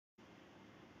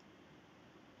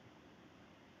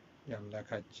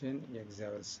የአምላካችን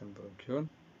የእግዚአብሔር ስም ብሩክ ይሁን።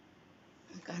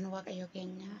 ቃኑ ዋቀዮ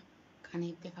ከኛ ቃኔ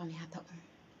በፋም ያታው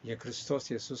የክርስቶስ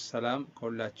ኢየሱስ ሰላም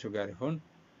ከሁላችሁ ጋር ይሁን።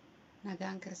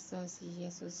 ነጋን ክርስቶስ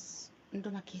ኢየሱስ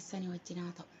እንደማ ከሰኔ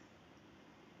ወጅናታው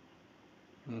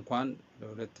እንኳን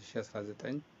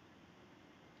ለ2019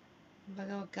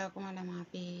 በጋወጋ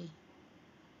ቆማለማፊ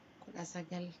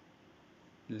ቆዳሰገል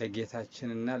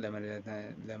ለጌታችንና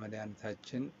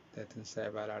ለመድኃኒታችን ለትንሣኤ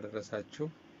በዓል አደረሳችሁ።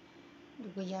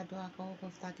 ጉያ ዱዓ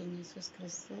ከወፍታ ኢየሱስ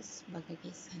ክርስቶስ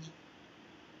በገጌሰኔ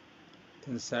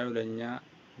ትንሣኤው ለኛ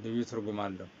ልዩ ትርጉም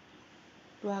አለው።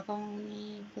 ዱዓ ከውኒ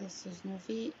ክርስቶስ ኑፊ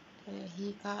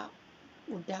ሂካ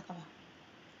ውዳቀባ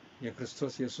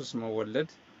የክርስቶስ ኢየሱስ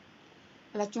መወለድ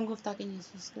አላቸውን ወፍታ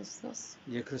ኢየሱስ ክርስቶስ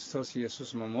የክርስቶስ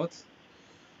ኢየሱስ መሞት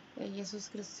ኢየሱስ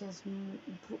ክርስቶስ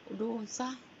ዱንሳ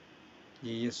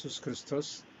የኢየሱስ ክርስቶስ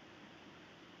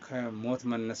ከሞት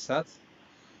መነሳት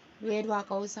ወይዱዓ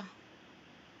ከውሳ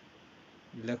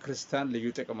ለክርስቲያን ልዩ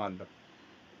ጥቅም አለው።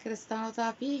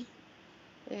 ክርስቲያኖታፊ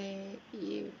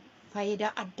ፋይዳ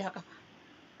አዳቀፋ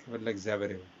ክብር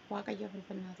ለእግዚአብሔር ይሁን። ዋቀዮ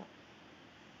ፍልፍልናታ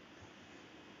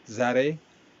ዛሬ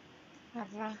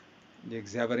አራ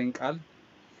የእግዚአብሔርን ቃል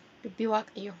ድቢ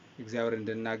ዋቀዮ እግዚአብሔር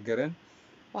እንድናገረን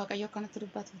ዋቀዮ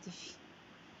ከነትርባት ወጥፊ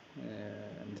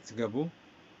እንድትገቡ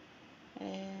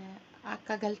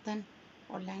አካገልተን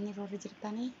ኦንላይን ሮር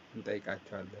ጅርታኔ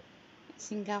እንጠይቃችኋለን።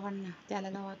 ሲንጋባና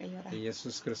ጃለላ ዋቀዮ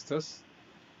ኢየሱስ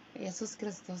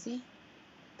ክርስቶስ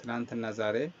ትናንትና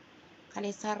ዛሬ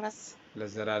ካሌሳራስ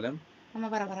ለዘላለም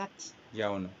አማበራበራት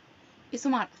ያው ነው።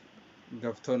 ኢስማል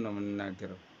ገብቶን ነው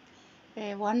የምንናገረው።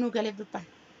 ዋኑ ገለብባን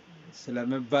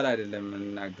ስለመባል አይደለም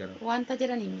የምንናገረው። ዋንታ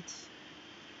ጀራን ይምት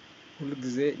ሁሉ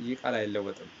ጊዜ ይህ ቃል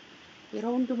አይለወጥም።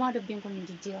 ይሮውን ዱማ ደብን ኮን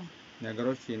እንጂጂው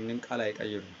ነገሮች ይህንን ቃል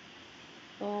አይቀይሩም።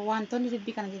 ዋንቶን ድቢ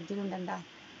ከነ ጀጅሩ እንደንዳ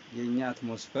የኛ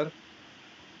አትሞስፈር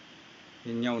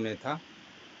የኛ ሁኔታ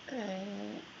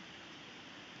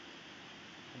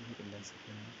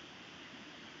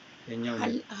የኛው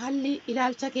ሀሊ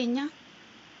ኢላልቻ ከኛ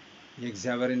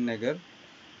የእግዚአብሔርን ነገር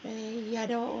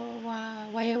ያደው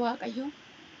ዋቀዮ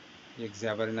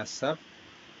የእግዚአብሔርን ሐሳብ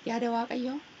ያደው ዋቀዮ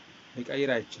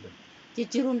ሊቀይር አይችልም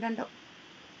ጅጅሩ እንደንዳው።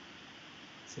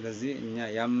 ስለዚህ እኛ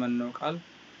ያመንነው ቃል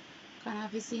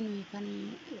ካናፊሲን ከኒ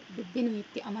ድቢን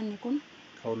ይት አማንኩን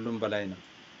ከሁሉም በላይ ነው።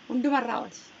 ሁንዱ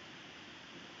መራወት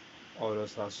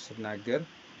ጳውሎስ ራሱ ሲናገር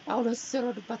ጳውሎስ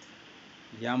ሲሮድበት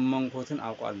ያመንኩትን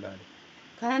አውቃለሁ።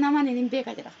 ካናማን እንቤ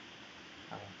ከጀራ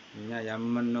እኛ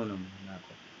ያመንነው ነው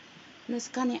የምናውቀው።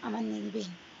 ንስካኔ አማንን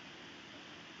ቤን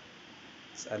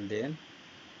ጸልየን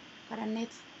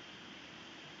ካራኔት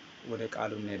ወደ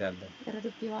ቃሉ እንሄዳለን።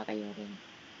 ረድቢ ዋቀዮ ደም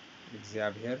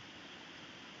እግዚአብሔር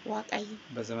ዋቀይ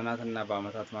በዘመናትና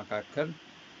በአመታት መካከል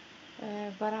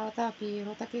በራውታ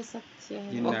ፊሮታ ከሰት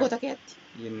ወጎታ ከት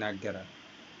ይናገራል።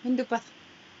 እንድባት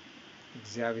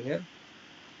እግዚአብሔር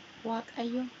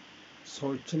ዋቀዮ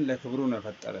ሰዎችን ለክብሩ ነው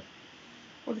ፈጠረ።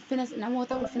 ወልፍነስ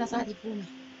ነሞታ ወልፍነስ አዲፉም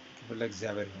ክብር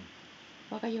ለእግዚአብሔር ይሁን።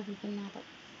 ዋቀዮ ፍልፍልናታ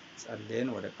ጸልየን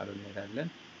ወደ ቃሉ እንሄዳለን።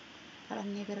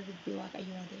 ካራኔ ገረድቢ ዋቀዮ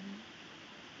ደም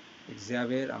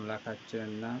እግዚአብሔር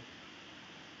አምላካችንና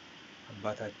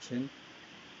አባታችን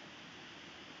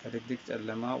ከድቅድቅ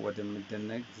ጨለማ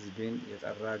ወደሚደነቅ ሕዝብን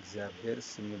የጠራ እግዚአብሔር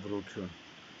ስሙ ብሩክ ይሁን።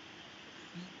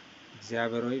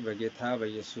 እግዚአብሔር ሆይ በጌታ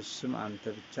በኢየሱስ ስም አንተ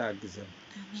ብቻ አግዘን።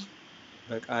 አሜን።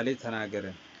 በቃሌ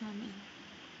ተናገረን። አሜን።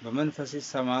 በመንፈስ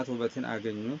ሰማት ውበትን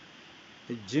አገኙ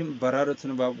እጅም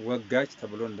በራሪቱን እባብ ወጋች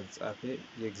ተብሎ እንደተጻፈ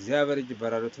የእግዚአብሔር እጅ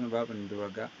በራሪቱን እባብ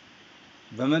እንዲወጋ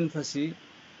በመንፈስ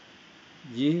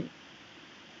ይህ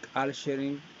ቃል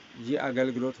ሼሪንግ ይህ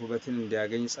አገልግሎት ውበትን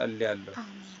እንዲያገኝ ጸልያለሁ።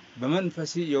 አሜን።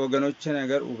 በመንፈስ የወገኖች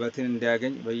ነገር ውበትን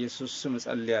እንዲያገኝ በኢየሱስ ስም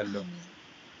ጸልያለሁ።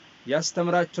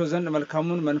 ያስተምራቸው ዘንድ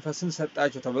መልካሙን መንፈስን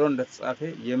ሰጣቸው ተብሎ እንደተጻፈ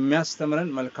የሚያስተምረን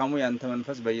መልካሙ ያንተ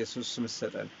መንፈስ በኢየሱስ ስም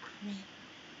ሰጠን። አሜን።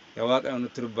 ያዋቀውን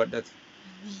ትርበደት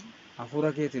አሜን።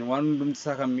 አፉረኬትን ዋንዱም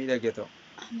ተሳከሚደገተው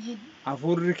አሜን።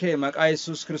 አፉርኬ መቃ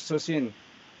ኢየሱስ ክርስቶስን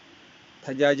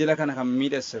ተጃጅለ ከነ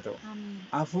ከሚደሰተው አሜን።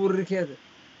 አፉርኬ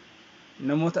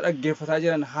ነሞተ ደገፈታ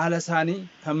ጅራን ሐለሳኒ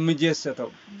ከመጀሰተው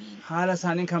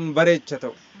ሐለሳኒ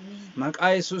ከንበረቸተው መቃ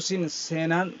ኢየሱስን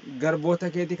ሴናን ገርቦተ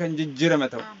ኬቲ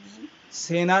ከንጅጅረመተው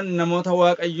ሴናን ነሞተ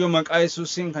ዋቀዮ መቃ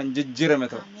ኢየሱስን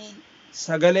ከንጅጅረመተው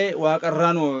ሰገሌ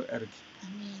ዋቀራኑ እርግ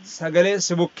ሰገሌ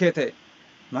ስቡኬተ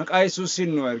መቃ ኢየሱስን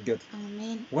ነው እርገት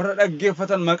ወረ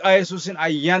ደገፈተን መቃ ኢየሱስን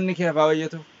አያን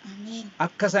ከፋወየቱ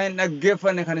አከሳይን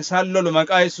ደገፈነ ከንሳለሉ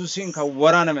መቃ ኢየሱስን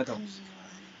ከወራነመተው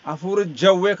አፉር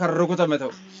ጀዌ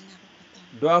ከርኩተመተው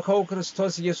ዱአከው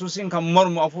ክርስቶስ ኢየሱስን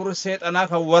ከመርሙ አፉር ሰይጣና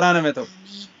ከወራነመተው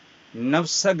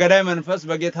ነፍሰ ገዳይ መንፈስ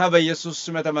በጌታ በኢየሱስ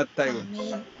ስም የተመታ ይሁን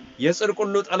የጽድቅ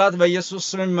ሁሉ ጠላት በኢየሱስ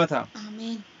ስም ይመታ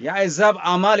አሜን የአሕዛብ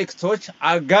አማልክቶች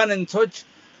አጋንንቶች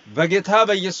በጌታ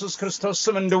በኢየሱስ ክርስቶስ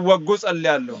ስም እንዲወጉ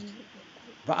ጸልያለሁ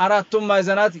በአራቱም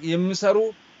ማዕዘናት የሚሰሩ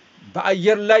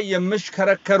በአየር ላይ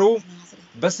የሚሽከረከሩ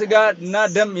በስጋና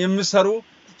ደም የሚሰሩ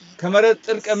ከመሬት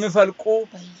ጥልቅ የሚፈልቁ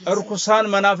እርኩሳን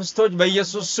መናፍስቶች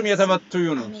በኢየሱስ ስም የተመቱ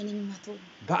ይሁኑ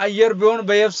በአየር ቢሆን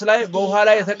በየብስ ላይ በውሃ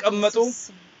ላይ የተቀመጡ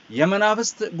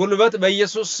የመናፍስት ጉልበት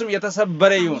በኢየሱስ ስም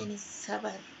የተሰበረ ይሁን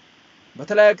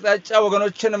በተለያየ አቅጣጫ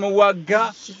ወገኖችን መዋጋ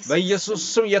በኢየሱስ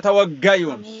ስም የተወጋ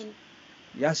ይሁን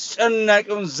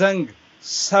ያስጨናቂውን ዘንግ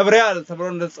ሰብሪያል ተብሎ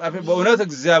እንደተጻፈ በእውነት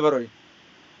እግዚአብሔር ሆይ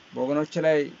በወገኖች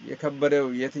ላይ የከበደው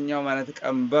የትኛው ማለት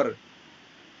ቀንበር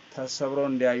ተሰብሮ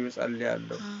እንዲያዩ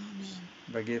ጸልያለሁ አሜን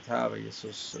በጌታ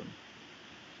በኢየሱስ ስም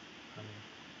አሜን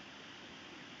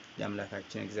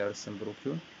ያምላካችን እግዚአብሔር ስም ብሩክ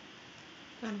ይሁን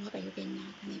ካን ወቀዩ ገኛ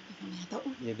ከኔ በፈማያታው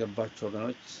የገባቸው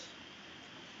ወገኖች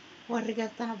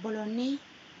ወርጋታና ቦሎኒ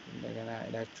እንደገና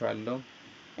እላችኋለሁ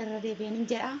እረዴቤን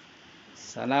እንጀራ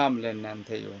ሰላም ለእናንተ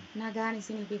ይሁን ናጋን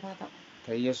ሲኒ ቢፋታው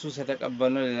ከኢየሱስ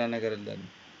የተቀበልነው ሌላ ነገር የለም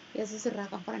ኢየሱስ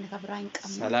ራቀፈረን ከብራን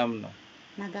ቀም ሰላም ነው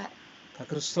ናጋ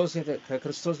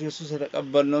ከክርስቶስ ኢየሱስ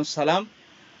የተቀበልነው ሰላም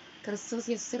ክርስቶስ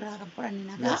ኢየሱስ ራቀፈረን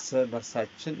ናጋ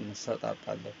በርሳችን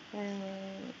እንሰጣጣለን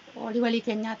ኦሊ ወሊ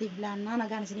ከኛት ይብላና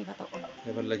ናጋን ሲኒ ቢፋታው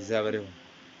የበለ እግዚአብሔር ይሁን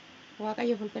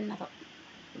ዋቀዩ ፍልፍልናታው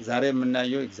ዛሬ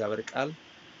የምናየው እግዚአብሔር ቃል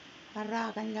አራ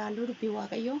ከን ያሉ ዱቢ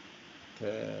ዋቀዩ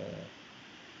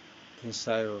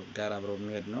ከትንሳኤው ጋር አብሮ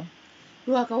የሚሄድ ነው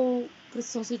ዋቀው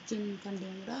ክርስቶስ እጅን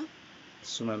ከንደምራ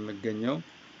እሱም የሚገኘው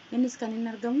እንስ ከን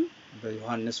እናርገሙ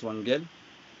በዮሐንስ ወንጌል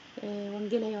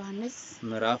ዮሐንስ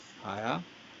ምዕራፍ 20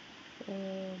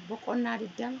 በቆና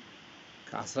ድዳም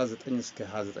ከ19 እስከ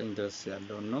 29 ድረስ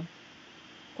ያለው ነው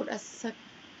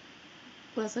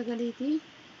ኩራሰገሊቲ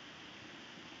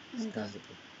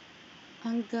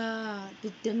anga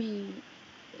diddami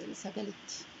sagalit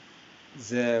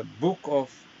the book of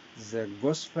the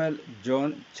gospel John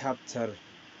chapter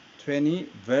 20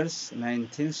 verse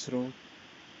 19 through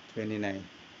 29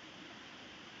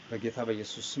 በጌታ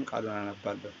በኢየሱስ ስም ቃሉን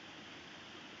አነባለሁ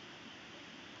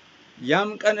ያም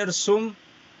ቀን እርሱም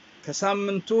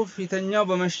ከሳምንቱ ፊተኛው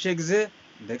በመሸ ጊዜ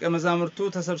ደቀ መዛሙርቱ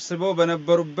ተሰብስበው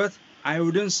በነበሩበት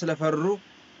አይሁድን ስለፈሩ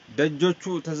ደጆቹ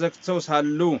ተዘግተው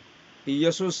ሳሉ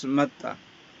ኢየሱስ መጣ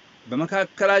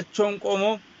በመካከላቸውም ቆሞ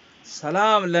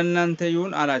ሰላም ለእናንተ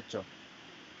ይሁን አላቸው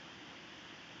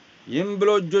ይህም ብሎ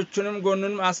እጆቹንም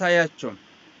ጎኑንም አሳያቸው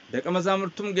ደቀ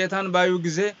መዛሙርቱም ጌታን ባዩ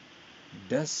ጊዜ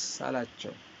ደስ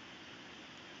አላቸው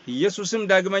ኢየሱስም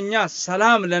ዳግመኛ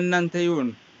ሰላም ለእናንተ ይሁን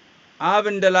አብ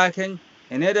እንደላከኝ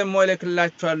እኔ ደግሞ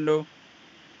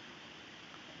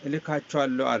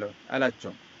እልካቸዋለሁ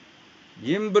አላቸው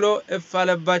ይህም ብሎ እፍ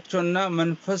አለባቸውና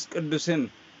መንፈስ ቅዱስን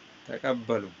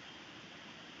ተቀበሉ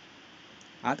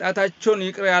ኃጢአታቸውን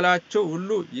ይቅር ያላቸው ሁሉ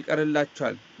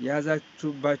ይቀርላቸዋል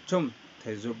ያዛችሁባቸውም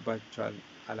ተይዞባቸዋል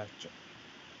አላቸው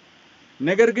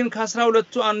ነገር ግን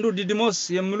ከ12ቱ አንዱ ዲዲሞስ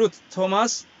የሚሉት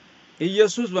ቶማስ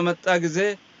ኢየሱስ በመጣ ጊዜ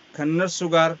ከነርሱ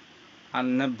ጋር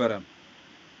አልነበረም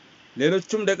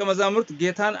ሌሎቹም ደቀ መዛሙርት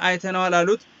ጌታን አይተናል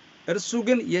አሉት እርሱ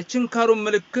ግን የችንካሩን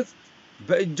ምልክት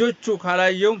በእጆቹ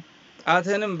ካላየው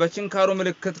ጣቴንም በችንካሩ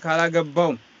ምልክት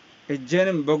ካላገባው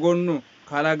እጄንም በጎኑ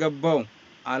ካላገባው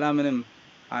አላምንም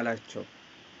አላቸው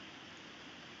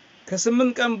ከ8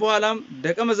 ቀን በኋላም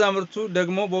ደቀ መዛሙርቱ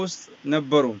ደግሞ በውስጥ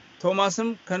ነበሩ ቶማስም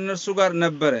ከነርሱ ጋር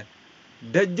ነበረ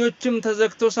ደጆችም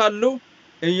ተዘግተው ሳሉ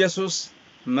ኢየሱስ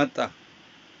መጣ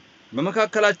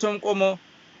በመካከላቸውም ቆሞ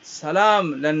ሰላም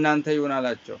ለእናንተ ይሁን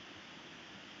አላቸው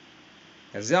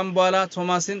ከዚያም በኋላ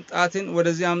ቶማስን ጣትን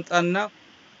ወደዚህ አምጣና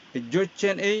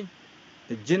እጆቼን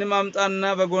እጅንም አምጣና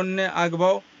በጎኔ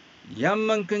አግባው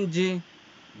ያመንክ እንጂ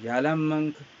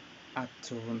ያላመንክ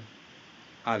አትሁን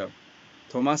አለው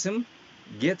ቶማስም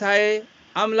ጌታዬ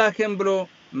አምላኬም ብሎ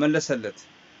መለሰለት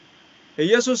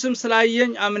ኢየሱስም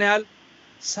ስላየኝ አምነሃል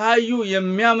ሳዩ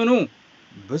የሚያምኑ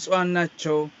ብፁዓን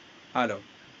ናቸው አለው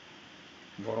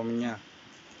በኦሮምኛ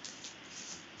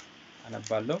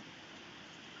አነባለሁ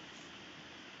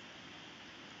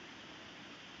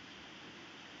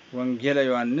ወንጌል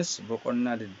ዮሐንስ በቆና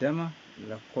ድደማ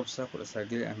ለኮብሳ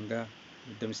ኩለሳገ አንጋ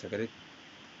ድም ሰገሪት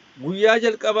ጉያ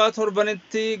ጀልቀባ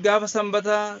ቶርበንቲ ጋፈ ሰንበታ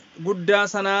ጉዳ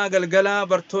ሰና ገልገላ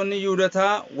በርቶኒ ይሁዳታ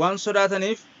ዋን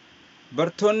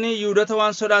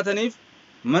ሶዳተኒፍ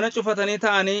መነ ጩፈተኒ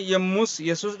ታኒ የሙስ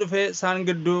ኢየሱስ ድፌ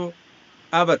ሳንግዱ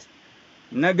አበት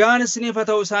ነጋን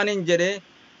ስኒፈተው ሳኒን ጀዴ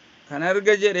ከነርገ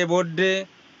ጀዴ ቦዴ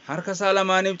harka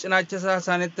salamaaniif cinaacha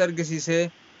isaanitti argisiise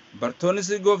bartoonnis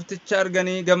goofticha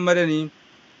arganii gammadanii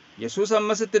Yesuus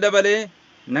ammasitti dabalee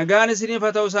nagaan isiniif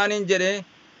haa ta'u isaaniin jedhee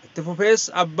itti fufees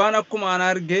abbaan akkuma ana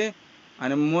argee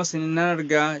ani immoo isin nan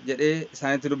argaa jedhee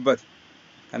isaanitti dubbate.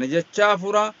 Kana jecha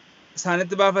hafuura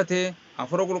isaanitti baafatee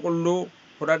hafuura qulqulluu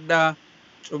fudhadhaa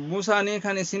cubbuu isaanii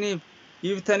kan isiniif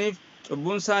dhiiftaniif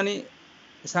cubbuun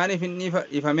isaaniif hin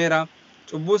dhiifameera.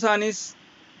 Cubbuu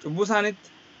isaaniitti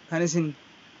kan isin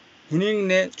hin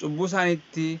hiikne cubbuu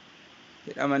isaaniitti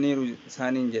hidhamaniiru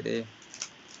isaaniin jedhee.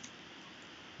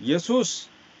 Yesuus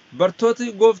bartoota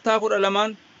gooftaa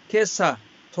 12 keessaa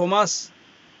Toomaas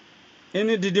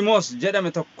inni Didimoos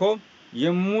jedhame tokko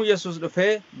yommuu Yesuus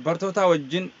dhufee bartoota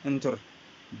wajjin hin turre.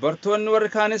 Bartoonni warri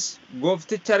kaanis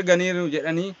goofticha arganiiru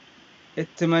jedhanii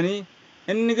itti himanii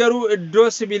inni garuu iddoo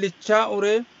sibiilichaa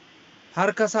uree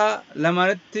harka isaa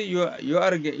lamaanitti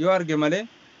yoo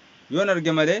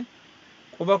arge malee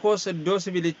quba koos iddoo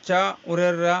sibiilichaa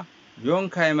ureerraa yoon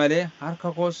kaa'e malee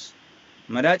harka koos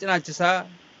madaa cinaachisaa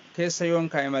keessa yoon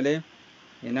kaa'e malee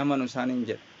hin amanu isaaniin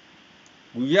jedhe.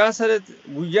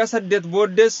 Guyyaa 8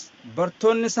 booddees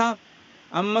bartoonni isaa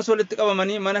ammas walitti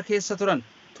qabamanii mana keessa turan.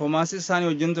 Toomaasis isaanii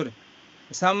wajjin ture.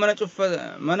 Isaan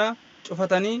mana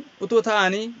cufatanii utuu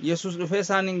ta'anii Yesuus dhufee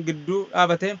isaaniin gidduu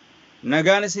dhaabatee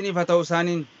nagaan isiniif haa ta'u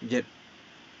isaaniin jedhe.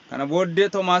 Kana booddee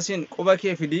Toomaasiin quba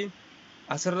kee fidii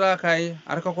asirraa kaa'ee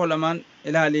harka koo lamaan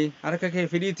ilaalii harka kee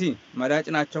fidiitii madaa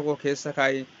cinaacha koo keessa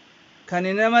kaa'ee kan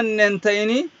hin amanne hin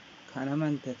ta'ini kan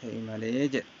amante ta'e malee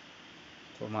jedhe.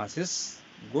 Toomaasis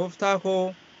gooftaa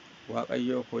koo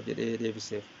waaqayyoo koo jedhee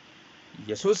deebiseef.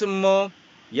 Yesuus immoo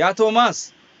yaa Toomaas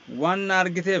waan na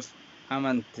argiteef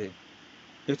amante.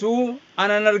 Ituu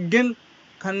anan argin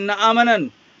kan na amanan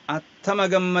attama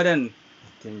gammadan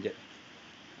ittiin jedhe.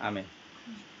 አሜን።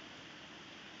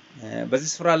 በዚህ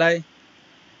ስፍራ ላይ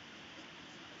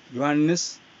ዮሐንስ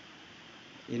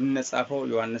የነጻፈው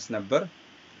ዮሐንስ ነበር።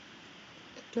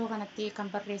 ዶጋነቲ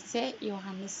ካምበሬሴ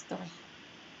ዮሐንስ ቶይ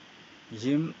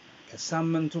ይህም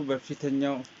ከሳምንቱ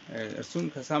በፊተኛው እርሱም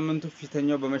ከሳምንቱ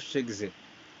ፊተኛው በመሸ ጊዜ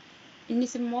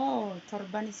እኒስሞ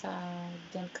ቶርባኒሳ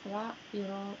ጀልቀባ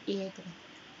ይሮ ይሄዱ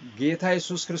ጌታ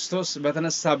ኢየሱስ ክርስቶስ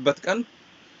በተነሳበት ቀን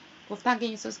ጎፍታን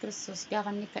ኢየሱስ ክርስቶስ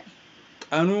ጋፈኒ ከ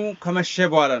ቀኑ ከመሸ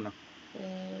በኋላ ነው።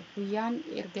 ጉያን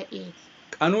እርገኤ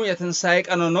ቀኑ የትንሳኤ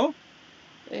ቀን ነው።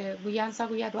 ጉያን ሳ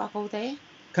ጉያ ዱአ ከውታዬ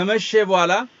ከመሸ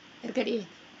በኋላ እርገኤ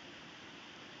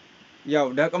ያው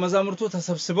ደቀ መዛሙርቱ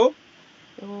ተሰብስበው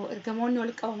እርገሞን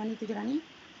ወልቀው ማን ይትጅራኒ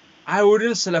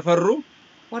አይሁድን ስለፈሩ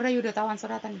ወራ ይሁዳታዋን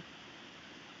ሰራታኒ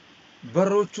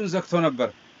በሮቹን ዘግቶ ነበር።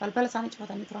 ባልባል ሳነ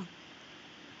ጨዋታኒ ትራ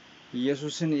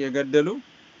ኢየሱስን የገደሉ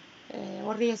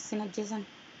ወሪየስ ነጀሰን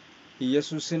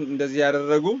ኢየሱስን እንደዚህ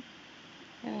ያደረጉ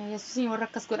ኢየሱስን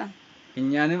ወረከስ ጎዳን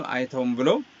እኛንም አይተውም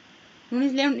ብለው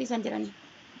ምንስ ለምን ይሰንጀራኒ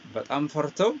በጣም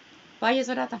ፈርተው ባየ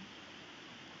ሰራታ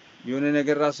የሆነ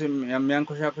ነገር ራሱ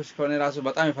የሚያንኮሻኮሽ ከሆነ ራሱ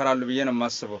በጣም ይፈራሉ ብዬ ነው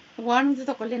የማስበው። ዋኑ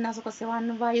ተቆለና ሰቆሰ ዋኑ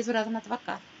ባየ ሰራታ ተፈቃ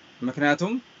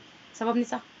ምክንያቱም ሰበብ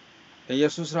ንሳ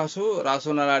ኢየሱስ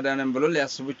ራሱን አላዳነም ብሎ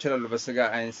ሊያስቡ ይችላሉ በስጋ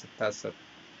አይን ሲታሰብ።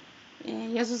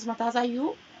 ኢየሱስ መታሳዩ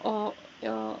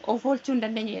ኦፎልቹ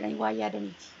እንደነኛ ይላል ዋያደኒ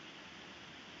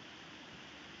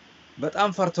በጣም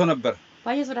ፈርቶ ነበር።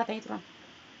 ባየ ሰራታ ይጥራ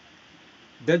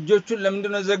ደጆቹን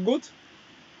ለምንድን ነው ዘጉት?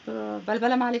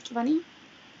 በልበለ ማለት ጭባኒ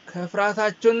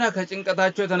ከፍራታቸውና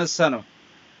ከጭንቀታቸው የተነሳ ነው።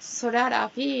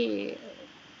 ሶዳዳፊ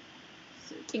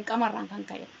ጭንቀማራን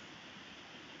ካንካየ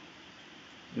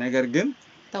ነገር ግን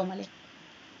ተውመለ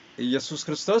ኢየሱስ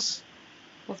ክርስቶስ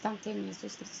ወፍታንቴን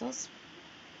ኢየሱስ ክርስቶስ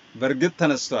በርግጥ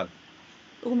ተነስቷል።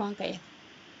 ኡማንካየ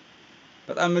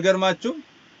በጣም የሚገርማችሁ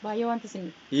ባየዋንተ ስኒ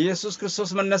ኢየሱስ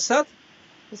ክርስቶስ መነሳት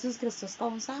ኢየሱስ ክርስቶስ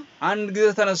ካውንሳ አንድ ጊዜ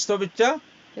ተነስቶ ብቻ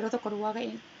የሮተ ቆርዋጋይ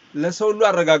ለሰው ሁሉ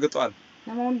አረጋግጧል።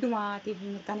 ነሞንዱማ ቲቪ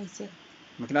መካኒሴ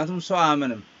ምክንያቱም ሰው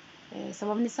አያምንም።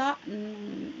 ሰበብንሳ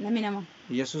ነሚነማ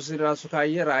ኢየሱስ ራሱ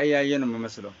ካየ ራእይ ያየ ነው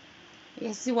የሚመስለው።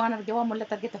 ኢየሱስ ዋን አርገዋ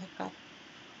ሞለታ ገተፈካል።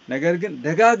 ነገር ግን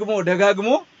ደጋግሞ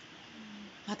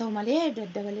አታው ማለ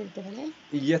ደደበለ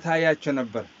እየታያቸው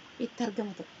ነበር።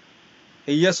 ይተርገመተ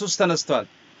ኢየሱስ ተነስቷል።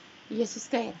 ኢየሱስ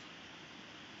ካየ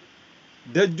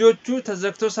ደጆቹ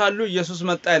ተዘግቶ ሳሉ ኢየሱስ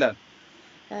መጣ ይላል።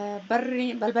 በሪ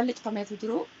በልበልጭ ተመቱ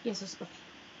ጅሩ ኢየሱስ ቆ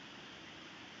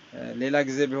ሌላ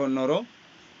ጊዜ ቢሆን ኖሮ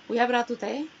ወያብራቱ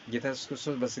ታይ ጌታ ኢየሱስ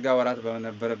ክርስቶስ በስጋ ወራት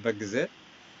በነበረበት ጊዜ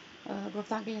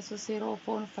ጎፍታን ኢየሱስ ሲሮ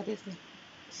ፎን ፈቴት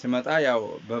ሲመጣ ያው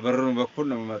በበሩ በኩል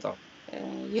ነው የሚመጣው።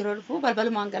 ይሮልፉ በልበል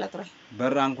ማንገላጥረ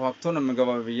በር አንኳኩቶ ነው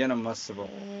የሚገባው ብዬ ነው የማስበው።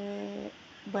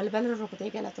 በልበል ሩቁቴ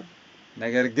ገላጡ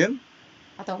ነገር ግን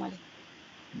አታው ማለት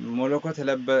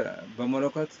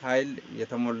በመለኮት ኃይል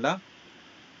የተሞላ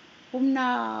ኡምና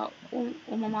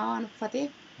ኡማማን ፈቴ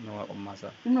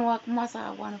ነው ዋቁማሳ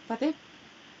ዋን ፈቴ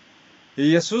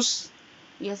ኢየሱስ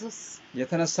ኢየሱስ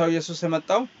የተነሳው ኢየሱስ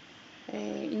የመጣው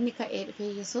inni ka'ee dhufe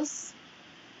Yesuus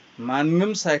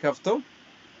ማንም ሳይከፍተው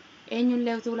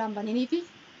eenyullee utuu lambanini fi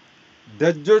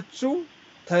ደጆቹ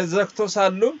ተዘግተው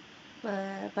ሳሉ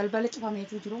balbala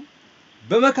cufameetu jiru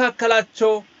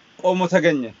በመካከላቸው ቆሞ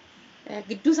ተገኘ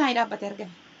gidduu isaanii dhaabbatee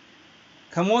argame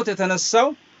ከሞት የተነሳው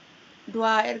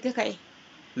du'aa erga ka'e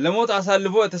ለሞት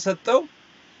አሳልፎ የተሰጠው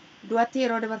du'aatti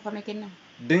yeroo dabarfame kenname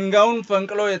ድንጋዩን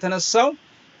ፈንቅሎ የተነሳው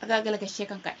agaagala gashee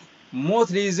kan ka'e ሞት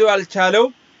ሊይዘው ያልቻለው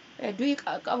du'i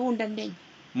qabuu hin dandeenye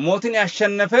ሞትን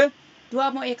ያሸነፈ du'a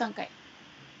mo'ee kan ka'e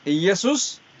ኢየሱስ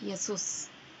Yesuus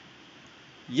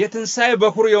የትንሣኤ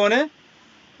በኩር የሆነ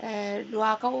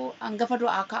du'aa ka'uu hangafa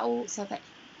du'aa ka'uu isa ta'e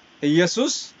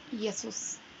ኢየሱስ Yesuus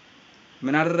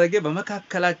ምን አደረገ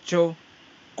በመካከላቸው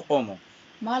ቆሞ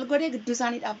maal godhe gidduu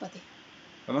isaanii dhaabbate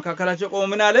በመካከላቸው ቆሞ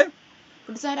ምን አለ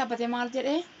gidduu isaanii dhaabbate maal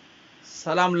jedhe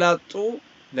ሰላም ላጡ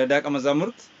ለደቀ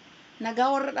መዛሙርት nagaa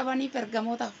warra dhabaniif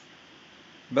ergamootaaf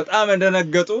በጣም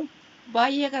እንደነገጡ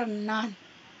baay'ee garnaan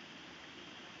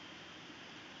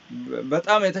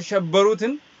በጣም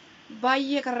የተሸበሩትን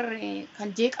baay'ee kan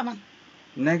jeeqaman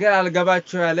ነገር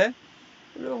አልገባቸው ያለ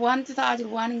wanti ta'aa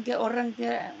jiru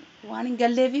waan hin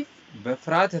galleefiif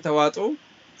በፍርሃት የተዋጡ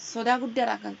sodaa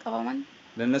guddaadhaan kan qabaman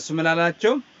ለነሱ ምን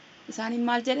አላቸው isaaniin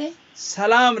maal jedhe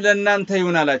ሰላም ለእናንተ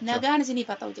ይሁን አላቸው nagaan isiniif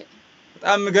haa ta'u jedhe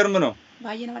በጣም የሚገርም ነው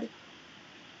baay'ee nama dhiba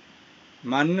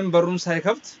ማንንም በሩን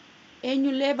ሳይከፍት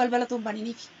eenyullee balbalatu hin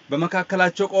baniniif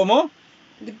በመካከላቸው ቆሞ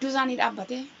gidduu isaanii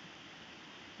dhaabbate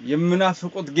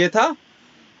የሚናፍቁት ጌታ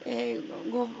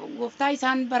gooftaa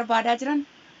isaan barbaadaa jiran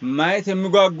ማየት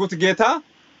የሚጓጉት ጌታ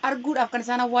arguudhaaf kan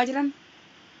isaan hawwaa jiran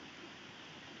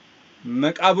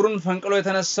መቃብሩን ፈንቅሎ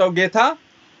የተነሳው ጌታ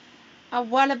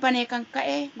awwaala banee kan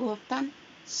ka'e gooftaan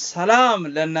ሰላም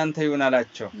ለእናንተ ይሁን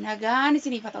አላቸው nagaan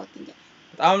isiniif haa ta'u jedhe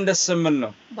በጣም ደስ የሚል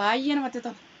ነው baay'ee namatti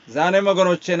tola ዛሬ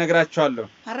ወገኖቼ ነግራችኋለሁ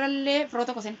harallee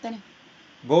firoota kosanittani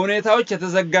በሁኔታዎች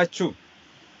የተዘጋችሁ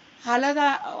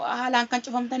haalaan kan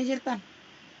cufamtanii jirtan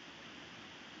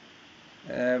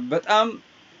በጣም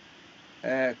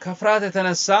ከፍርሃት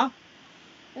የተነሳ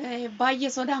baay'ee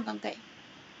sodaan kan ka'e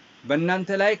በእናንተ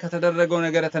ላይ ከተደረገው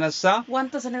ነገር የተነሳ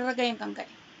wanta sanirra ga'een kan ka'e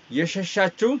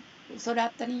የሸሻችሁ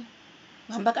sodaattanii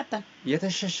waan baqattan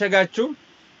የተሸሸጋችሁ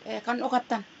kan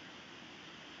dhokattan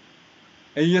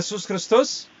ኢየሱስ ክርስቶስ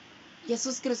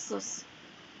Yesuus Kiristoos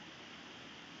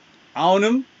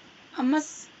አሁንም ammas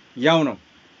ያው ነው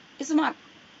isumaan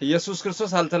ኢየሱስ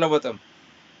ክርስቶስ አልተለወጠም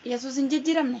Yesuus hin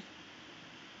jijjiiramne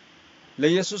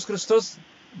ለኢየሱስ ክርስቶስ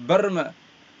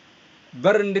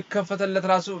በር እንዲከፈተለት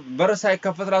ራሱ በር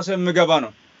ሳይከፈት ራሱ የሚገባ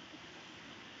ነው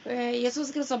Yesuus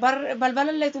Kiristoos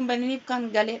balbalallee tun baniniif kan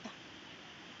galeedha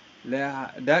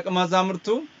ለደቀ መዛሙርቱ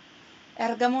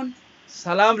ergamoon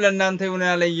ሰላም ለእናንተ ይሁን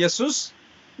ያለ ኢየሱስ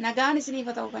nagaan isiniif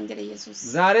haa ta'u kan jedhe Yesuus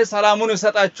ዛሬ ሰላሙን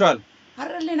ይሰጣችኋል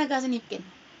har'allee nagaa isiniif kenna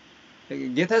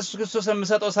ጌታ ኢየሱስ ክርስቶስ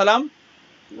የሚሰጠው ሰላም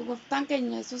gooftaan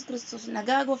keenya Yesuus Kiristoos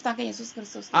nagaa gooftaan keenya Yesuus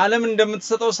Kiristoos ዓለም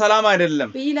እንደምትሰጠው ሰላም አይደለም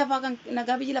biyyi lafaa kan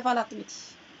nagaa biyyi lafaa laatti miti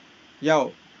ያው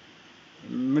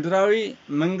ምድራዊ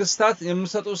መንግስታት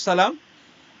የሚሰጡት ሰላም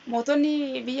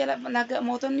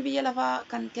mootonni biyya lafaa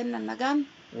kan kennan nagaan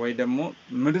ወይ ደግሞ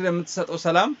ምድር የምትሰጠው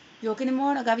ሰላም yookiin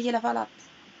immoo nagaa biyya lafaa laatti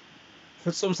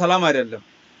ፍጹም ሰላም አይደለም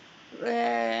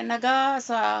nagaa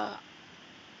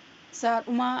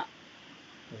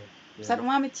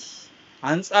sadhumaa miti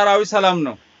አንጻራዊ ሰላም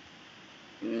ነው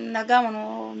nagaa manoo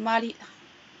maaliidha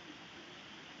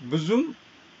ብዙም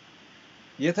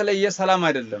የተለየ ሰላም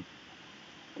አይደለም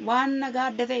waan nagaa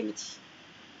adda ta'e miti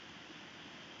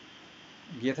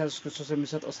ጌታ ኢየሱስ ክርስቶስ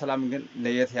የሚሰጠው ሰላም ግን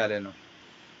ለየት ያለ ነው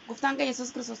gooftaan keenya Yesuus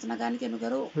Kiristoos nagaa ni kennu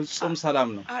garuu ፍጹም ሰላም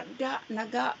ነው adda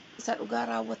nagaa isa dhugaa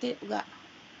raawwatee dhugaa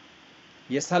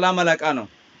የሰላም አለቃ ነው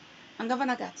hangafa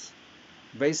nagaati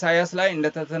በኢሳይያስ ላይ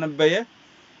እንደተተነበየ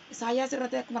Isaayyaas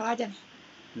irratti akkuma raajame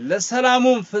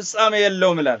ለሰላሙም ፍጻሜ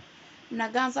የለውም ይላል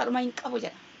nagaan sadhuma hin qabu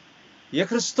jedha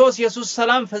የክርስቶስ ኢየሱስ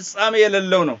ሰላም ፍጻሜ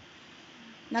የሌለው ነው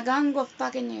nagaan gooftaa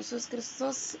keenya Yesuus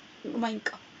Kiristoos dhuma hin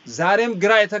qabu ዛሬም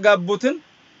ግራ የተጋቡትን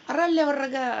har'allee warra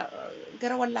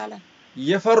gara wallaalan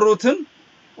የፈሩትን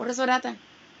warra sodaatan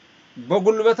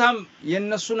በጉልበታም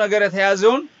የነሱ ነገር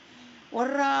የተያዘውን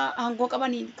warra hangoo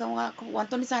qabaniin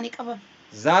wantoonni isaanii qaban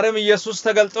ዛሬም ኢየሱስ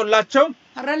ተገልጦላቸው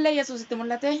har'allee Yesuus itti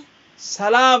mul'ate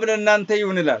ሰላም ለእናንተ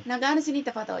ይሁን ይላል nagaan isiniif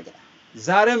haa ta'u jedha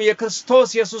ዛሬም የክርስቶስ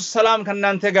ኢየሱስ ሰላም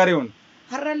ከእናንተ ጋር ይሁን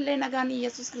har'allee nagaan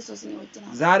Yesuus Kiristoos ni wajjina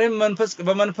ዛሬም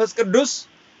በመንፈስ ቅዱስ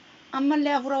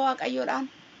ammallee hafuura waaqayyoodhaan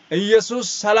ኢየሱስ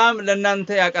ሰላም ለእናንተ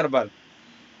ያቀርባል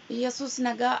Yesuus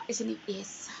nagaa isiniif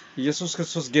dhiyeessa ኢየሱስ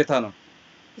ክርስቶስ ጌታ ነው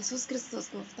Yesuus Kiristoos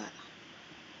gooftaadha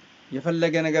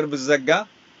የፈለገ ነገር ብዘጋ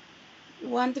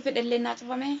wanti fedhellee naa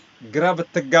cufame ግራ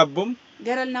ብትጋቡም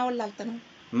garalnaa wallaaltanu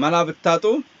መላ ብታጡ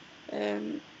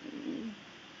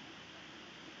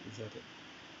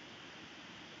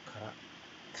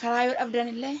ከራዩ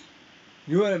አብደንለ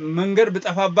ይሁን መንገድ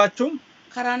ብጠፋባችሁ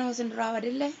ከራኑ ስንራው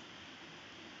አይደለ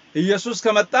ኢየሱስ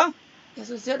ከመጣ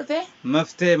ኢየሱስ ይወድፈ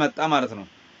መፍትሄ መጣ ማለት ነው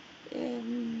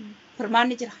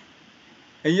ፍርማን ይችላል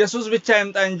ኢየሱስ ብቻ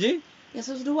ይምጣ እንጂ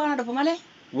ኢየሱስ ዱዋና ደፈ ማለ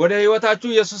ወደ ህይወታችሁ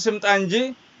ኢየሱስ ይምጣ እንጂ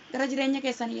ገረጅረኛ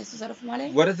ከሰን ኢየሱስ አርፍ ማለ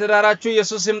ወደ ትዳራችሁ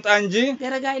ኢየሱስ ይምጣ እንጂ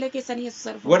ገረጋይለ ከሰን ኢየሱስ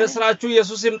አርፍ ወደ ስራችሁ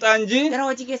ኢየሱስ ይምጣ እንጂ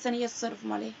ገረወጂ ከሰን ኢየሱስ አርፍ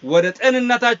ማለ ወደ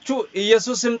ጤንነታችሁ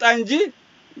ኢየሱስ ይምጣ እንጂ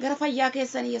ገረፈያ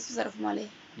ከሰን ኢየሱስ አርፍ ማለ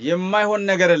የማይሆን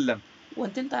ነገር የለም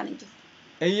ወንተን ታን እንጂ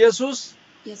ኢየሱስ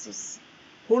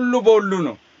ሁሉ በሁሉ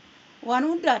ነው ዋኑ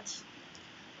ዳት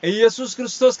ኢየሱስ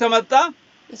ክርስቶስ ከመጣ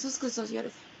ኢየሱስ ክርስቶስ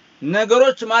ይወርፍ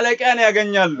ነገሮች ማለቂያን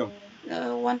ያገኛሉ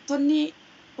ወንቶኒ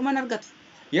ወመነርገቱ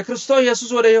የክርስቶስ ኢየሱስ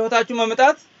ወደ ህይወታችሁ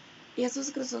መምጣት ኢየሱስ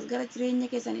ክርስቶስ ገረጅረኛ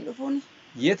ከሰን ይደፉን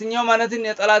የትኛው ማለትን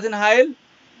የጠላትን ኃይል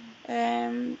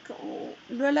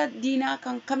ሎላ ዲና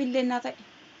ከሚለና ታይ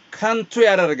ካንቱ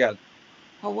ያደርጋል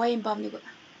ሀዋይን ባብኒ ጎዳ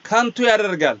ካንቱ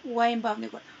ያደርጋል ዋይን ባብኒ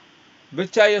ጎዳ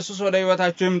ብቻ ኢየሱስ ወደ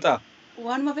ህይወታችሁ ይምጣ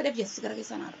ዋን መፈደፍ ኢየሱስ ገረ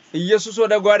ከሰን አረፍ ኢየሱስ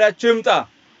ወደ ጓዳችሁ ይምጣ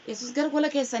ኢየሱስ ገረ ኮለ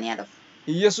ከሰን ያደፍ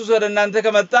ኢየሱስ ወደ እናንተ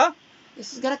ከመጣ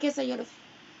ኢየሱስ ገረ ከሰን ያደፍ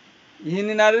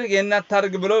ይህንን አድርግ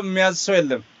የናታርግ ብሎ የሚያዝሰው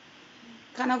የለም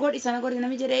ካናጎድ ኢሳናጎድ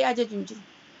ነሚ ጀደ ያጀጁ እንጂ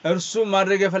እርሱ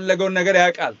ማድረግ የፈለገውን ነገር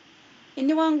ያውቃል እኒ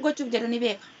ዋን ጎቹ ጀደኒ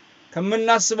ቤካ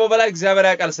ከምናስበው በላይ እግዚአብሔር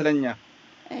ያውቃል ስለኛ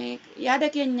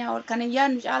ያደከኛ ወር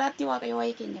ከነያን ጫላቲ ዋቀይ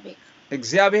ዋይ ከኛ ቤካ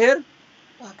እግዚአብሔር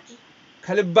ዋቀይ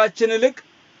ከልባችን ልቅ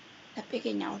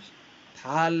ለበከኛ ወር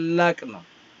ታላቅ ነው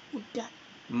ውዳ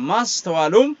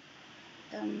ማስተዋሉም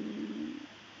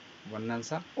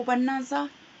ወናንሳ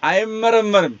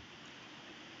አይመረመርም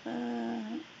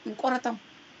እንቆረጣም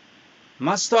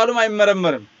ማስተዋሉም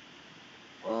አይመረመርም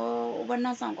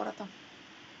ወበናንሳ እንቆረጣም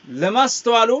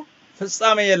ለማስተዋሉ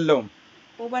ፍጻሜ የለውም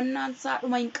ወበናንሳ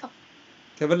ዱማይንቀብ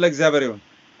ክብር ለእግዚአብሔር ይሁን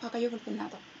አካዩ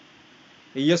ፍልፍልናታ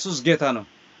ኢየሱስ ጌታ ነው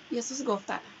ኢየሱስ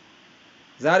ጎፍታ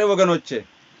ዛሬ ወገኖቼ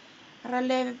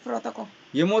ረለ ፕሮቶኮ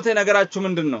የሞተ ነገራችሁ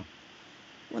ምንድነው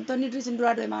ወንቶኒ ድሪስ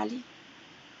እንዱራዶ ማሊ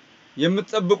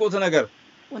የምትጠብቁት ነገር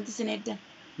ወንት ሲነደን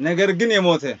ነገር ግን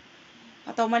የሞተ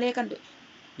አታው ማለከን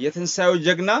የትንሳኤው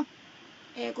ጀግና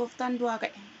ጎፍታን ዱዋቀ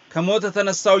ከሞተ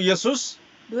ተነሳው ኢየሱስ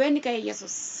ዱዌን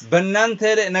ከኢየሱስ በእናንተ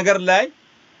ነገር ላይ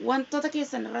ወንቶ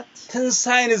ተከሰን ረት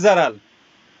ትንሳኤን ይዘራል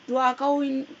ዱዋቀው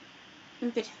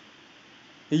እንፍድ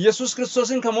ኢየሱስ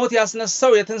ክርስቶስን ከሞት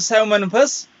ያስነሳው የትንሳኤው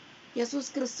መንፈስ ኢየሱስ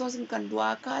ክርስቶስን ከን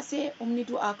ዱዋካሴ ኡምኒ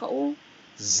ዱአካኡ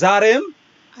ዛሬም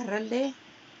አረለ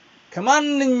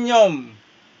ከማንኛውም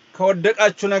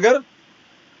ከወደቃችሁ ነገር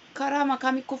ከራማ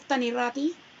ካሚኮፍታን ይራቲ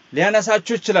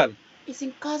ሊያነሳችሁ ይችላል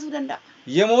ኢሲንካሱ ደንዳ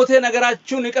የሞተ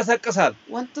ነገራችሁን ይቀሰቅሳል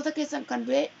ወንቶ ተከሰን ከን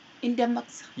ዱዌ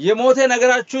እንደማክሳ የሞተ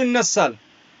ነገራችሁ ይነሳል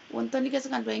ወንቶኒ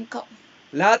ከሰን ከን ዱዌ እንካው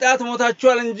ለኃጢአት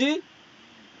ሞታችኋል እንጂ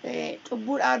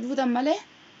ጥቡድ አዱ ተመለ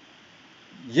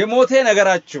የሞተ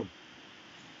ነገራችሁ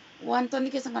ወንቶኒ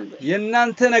ከሰን ከን ዱዌ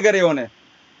የናንተ ነገር የሆነ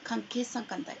ከን ከሰን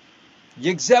ከን ታይ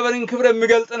የእግዚአብሔርን ክብር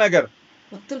የሚገልጥ ነገር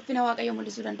ወጥልፍና ዋቀዩ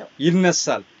መልሱ ደንዳው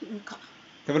ይነሳል እንካ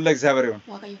ክብር ለእግዚአብሔር ይሁን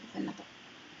ዋቀዩ ፍልፍልናታ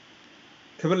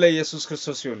ክብር ለኢየሱስ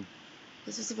ክርስቶስ ይሁን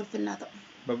ኢየሱስ ፍልፍልናታ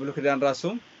በብሉይ ኪዳን ራሱ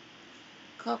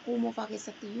ከቁሞ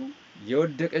ፋከሰትዩ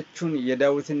የወደቀችውን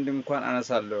የዳዊትን ድንኳን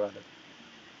አነሳለሁ አለ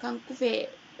ካንኩፌ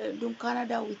ድንኳና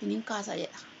ዳዊትን እንካሳ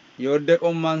ያዳ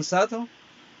የወደቀውን ማንሳት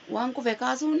ዋንኩፌ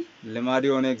ካሱን ልማድ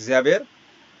የሆነ እግዚአብሔር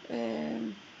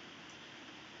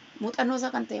ሙጠኖሳ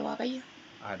ካንተ ዋቀዩ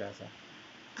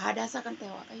አዳሳ ካንተ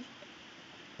ዋቀዩ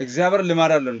እግዚአብሔር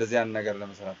ልማድ አለው እንደዚህ ያን ነገር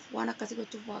ለመስራት ዋና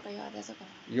ከሲጎቹ ዋቀዩ አዳሳ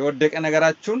ካንተ የወደቀ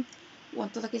ነገራችሁን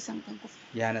ወንቶ ተከሰን ካንኩፌ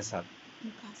ያነሳል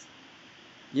እንካሳ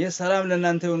የሰላም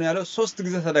ለእናንተ ይሁን ያለው 3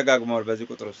 ጊዜ ተደጋግሟል በዚህ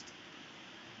ቁጥር ውስጥ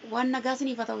ዋና ጋስኒ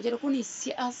ፈታው ጀርኩን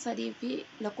ሲአሰዲ ፊ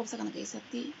ለኮብሰ ከነ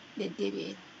ከይሰቲ ለደቤ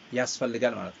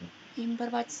ያስፈልጋል ማለት ነው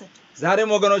ኢምበርባጭሰት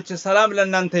ዛሬም ወገኖች ሰላም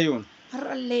ለእናንተ ይሁን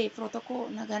ፈረለ ፕሮቶኮ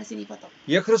ነጋንሲኒ ፈታው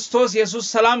የክርስቶስ ኢየሱስ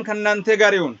ሰላም ከናንተ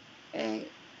ጋር ይሁን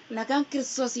ነጋን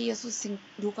ክርስቶስ ኢየሱስ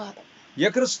ዱካታ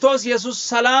የክርስቶስ ኢየሱስ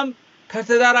ሰላም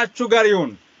ከተዳራችሁ ጋር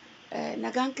ይሁን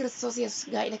ነጋን ክርስቶስ ኢየሱስ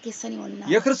ጋር ለከሰኒ ወና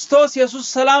የክርስቶስ ኢየሱስ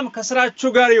ሰላም ከስራችሁ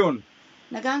ጋር ይሁን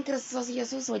ነጋን ክርስቶስ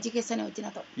ኢየሱስ ወጂ ከሰኒ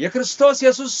ወጅናታው የክርስቶስ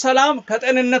ኢየሱስ ሰላም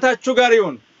ከጤንነታችሁ ጋር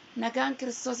ይሁን ነጋን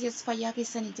ክርስቶስ ኢየሱስ ፈያ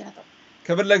ከሰኒ ወጅናታው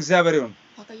ክብር ለእግዚአብሔር ይሁን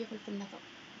አካየ ፍልፍልናታው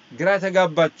ግራ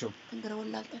ተጋባችሁ እንግራ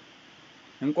ወላልተ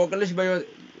እንቆቅልሽ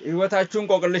በህይወታችሁ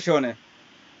እንቆቅልሽ ሆነ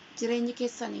ጅሬኝ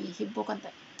ከሰኒ ሂቦ ካንተ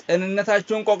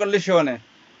ጤንነታችሁ እንቆቅልሽ ሆነ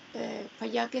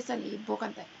ፈያ ከሰኒ ሂቦ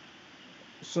ካንተ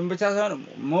እሱም ብቻ ሳይሆን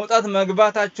መውጣት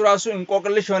መግባታችሁ ራሱ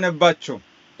እንቆቅልሽ ሆነባችሁ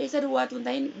እሰዱ ዋቱ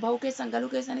እንዳይን ባው ከሰን ጋሉ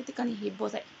ከሰኒ ተከኒ ሂቦ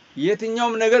ታይ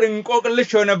የትኛውም ነገር እንቆቅልሽ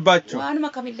ሆነባችሁ ዋንማ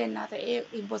ከሚለና ተኤ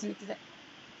ኢምፖስኒቲ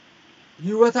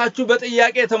ህይወታችሁ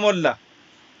በጥያቄ የተሞላ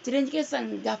ጅሬንጅ ከሰን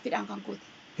ጋፊዳን ካንኩት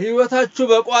ህይወታችሁ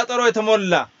በቋጠሮ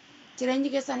የተሞላ ጅሬንጅ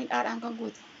ከሰን ዳዳን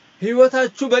ካንኩት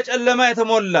ህይወታችሁ በጨለማ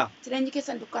የተሞላ ጅሬንጅ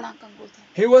ከሰን ዱካናን ካንኩት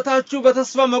ህይወታችሁ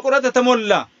በተስፋ መቁረጥ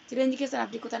የተሞላ ጅሬንጅ ከሰን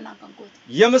አብዲኩተናን ካንኩት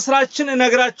የምስራችን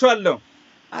እነግራችኋለሁ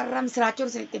አራም ስራቸው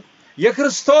ስለጥም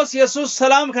የክርስቶስ ኢየሱስ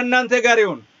ሰላም ከናንተ ጋር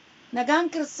ይሁን ነጋን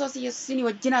ክርስቶስ ኢየሱስን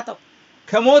ይወጅናታው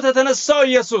ከሞት የተነሳው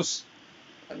ኢየሱስ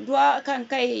ዱአ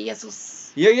ካንካይ ኢየሱስ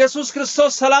የኢየሱስ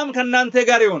ክርስቶስ ሰላም ከናንተ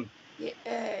ጋር ይሁን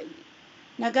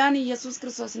ነጋን ኢየሱስ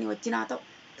ክርስቶስን ይወጅናታው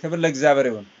ክብር ለእግዚአብሔር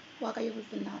ይሁን ዋቀዩ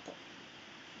ብናታው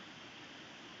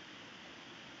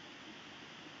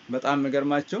በጣም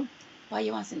የሚገርማችሁ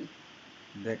ዋየዋስን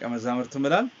ደቀ መዛሙርቱ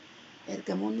ምላል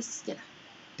እርገሞንስ ጀላ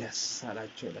ደስ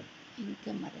አላቸው ይላል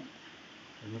እንገማለን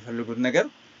የሚፈልጉት ነገር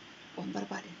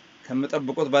ወንበርባደን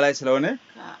ከመጠብቁት በላይ ስለሆነ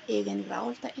ከኤገን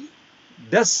ራውልታኤ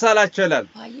ደስ አላቸው ይላል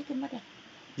ዋየ ገመዳ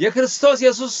የክርስቶስ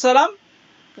ኢየሱስ ሰላም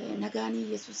ነጋኒ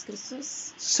ኢየሱስ ክርስቶስ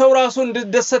ሰው ራሱ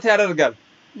እንዲደሰት ያደርጋል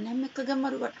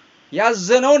ነመከገመዱ በቃ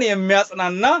ያዘነውን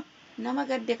የሚያጽናና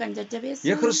ነመገደ ከንጀጀቤስ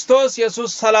የክርስቶስ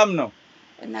ኢየሱስ ሰላም ነው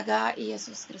ነጋ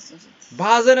ኢየሱስ ክርስቶስ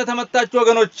በሐዘን ተመታችሁ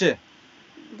ወገኖቼ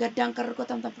ገዳን ከርቆ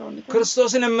ተምተፍሮኒ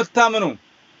ክርስቶስን የምታምኑ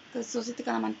ክርስቶስ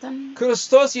ይተካማንተን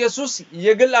ክርስቶስ ኢየሱስ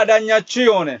የግል አዳኛችሁ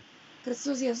የሆነ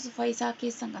ክርስቶስ ኢየሱስ ፋይሳ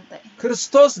ከሰን ቀንጣይ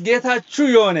ክርስቶስ ጌታችሁ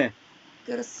የሆነ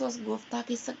ክርስቶስ ጎፍታ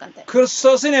ከሰን ቀንጣይ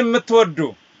ክርስቶስን የምትወዱ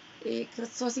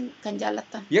ክርስቶስን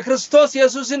ከንጃለተን የክርስቶስ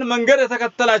ኢየሱስን መንገድ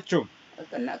የተከተላችሁ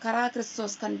ከራ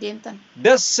ክርስቶስ ከንደምተን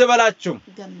ደስ በላችሁ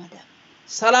ገመዳ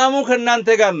ሰላሙ ከናንተ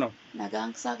ጋር ነው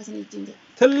ነጋንክሳ ከስኒ ጅንጀ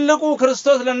ትልቁ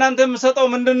ክርስቶስ ለናንተ የምሰጠው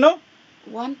ምንድነው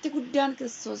ዋንቲ ጉዳን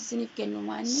ክርስቶስ ሲኒፍከኑ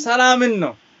ማኒ ሰላምን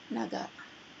ነው ነጋ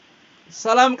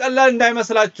ሰላም ቀላል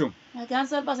እንዳይመስላችሁ ነጋን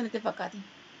ሰልባስን ተፈቃቲ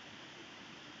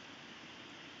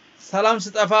ሰላም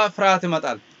ሲጠፋ ፍርሃት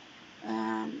ይመጣል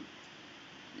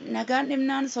ነጋን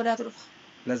ድምናን ሶዳት ሩፋ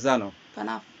ለዛ ነው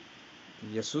ከናፍ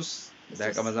ኢየሱስ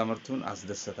ደቀ መዛሙርቱን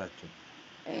አስደሰታቸው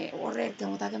ወሬር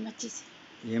ገሞታ ገመቺስ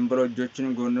የምብሮጆችን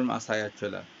ጎንንም አሳያቸው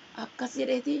ይላል አከስ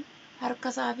የዴቲ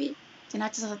ሀርከሳፊ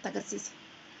ጭናች ሰተገርሲስ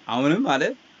አሁንም አለ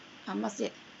አማስ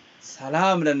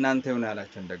ሰላም ለእናንተ ይሁን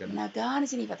ያላችሁ እንደገና ነጋን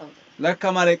ሲኒፈታው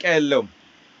ለካ ማለቂያ የለውም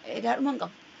ዳድመን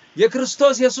ቀም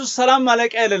የክርስቶስ ኢየሱስ ሰላም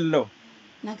ማለቂያ የሌለው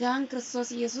ነጋን ክርስቶስ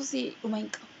ኢየሱስ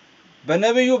ኡመንቀም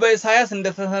በነብዩ በኢሳይያስ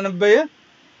እንደተተነበየ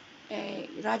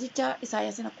ራጅቻ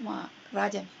ኢሳይያስን አቁማ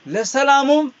ራጀም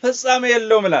ለሰላሙም ፍጻሜ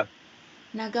የለውም ይላል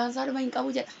ነጋን ሳሉ መንቀቡ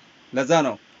ጀዳ ለዛ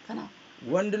ነው ከና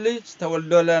ወንድ ልጅ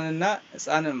ተወልዶልናልና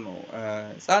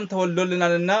ሕፃን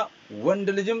ተወልዶልናልና ወንድ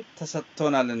ልጅም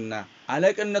ተሰጥቶናልና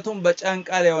አለቅነቱም በጫንቃ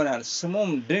ላይ ይሆናል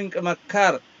ስሙም ድንቅ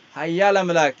መካር ኃያል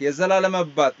አምላክ የዘላለም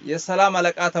አባት የሰላም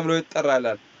አለቃ ተብሎ ይጠራል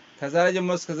ከዛሬ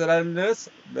ጀምሮ እስከ ዘላለም ድረስ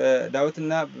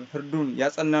በዳዊትና ፍርዱን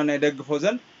ያጸናውና ይደግፈው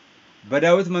ዘንድ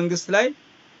በዳዊት መንግስት ላይ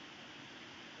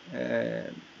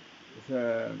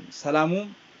ሰላሙ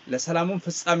ለሰላሙም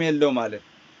ፍጻሜ የለው ማለት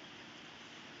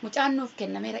ሙጫን ኑፍ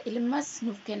ከነሜራ ኢልማስ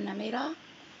ኑፍ ከነሜራ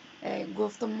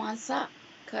ጎፍቱማንሳ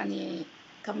ከኔ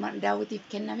ከማን ዳዊት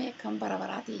ከነሜ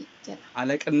ከንበረበራቲ ጀላ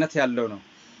አለቅነት ያለው ነው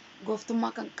ጎፍቱማ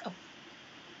ከንቀብ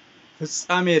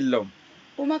ፍጻሜ የለውም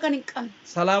ኡማ ከንቀም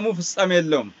ሰላሙ ፍጻሜ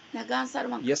የለውም ነጋን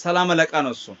ሳልማ የሰላም አለቃ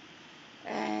ነው እሱ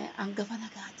አንገፋ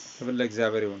ነጋት ክብር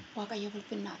ለእግዚአብሔር ይሁን ዋቀየ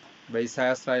ፍልፍልና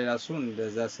በኢሳይያስ ላይ ራሱ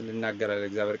እንደዛ ስለናገራል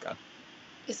እግዚአብሔር ቃል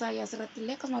ኢሳይያስ ረትለ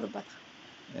ከስማሩባታ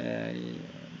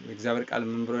እግዚአብሔር ቃል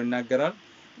ምን ብሎ ይናገራል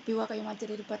ቢዋቀየ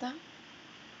ማጀደልባታ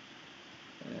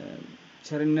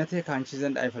ቸርነቴ ካንቺ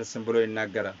ዘንድ አይፈርስም ብሎ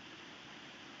ይናገራል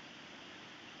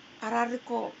አራርኮ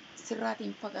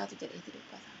ስራቲን ፈቃቱ ጀደት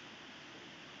ይልባታ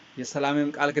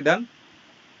የሰላምም ቃል ክዳን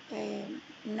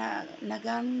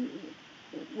ነጋን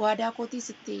ዋዳ ኮቲ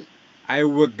ስቲ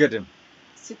አይወገድም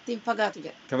ስቲ ፈቃቱ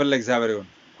ጀደ ክብር ለእግዚአብሔር ይሁን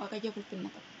ዋቀየ ፍልፍልና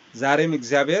ዛሬም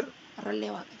እግዚአብሔር አረለ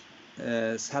ዋቀየ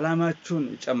ሰላማችሁን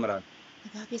ይጨምራል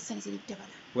ነጋከሰን ሲደበላ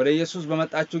ወደ ኢየሱስ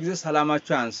በመጣችሁ ጊዜ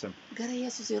ሰላማችሁ አንስም ገረ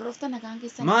ኢየሱስ ይሮፍተ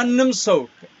ነጋንከሰን ማንንም ሰው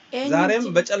ዛሬም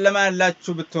በጨለማ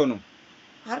ያላችሁ ብትሆኑ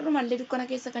አሩም አለዱ ኮነ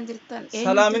ከሰ ከንጅርታን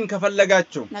ሰላምን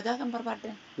ከፈለጋችሁ ነጋ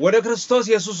ከንበርባደን ወደ ክርስቶስ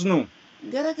ኢየሱስ ነው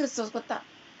ገረ ክርስቶስ ቆጣ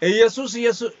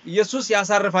ኢየሱስ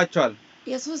ያሳርፋቸዋል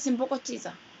ኢየሱስ ሲምቦቆቺሳ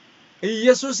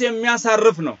ኢየሱስ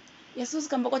የሚያሳርፍ ነው ኢየሱስ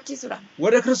ከንቦቆቺሱራ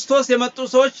ወደ ክርስቶስ የመጡ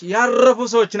ሰዎች ያረፉ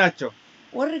ሰዎች ናቸው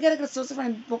ወር ገረ ክርስቶስ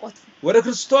ፈን ቦቆት ወደ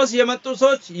ክርስቶስ የመጡ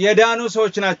ሰዎች የዳኑ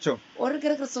ሰዎች ናቸው ወር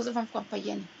ገረ ክርስቶስ ፈን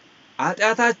ፈየን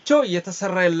ኃጢአታቸው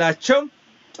የተሰረየላቸው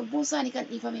ጭቡሳኒ ከን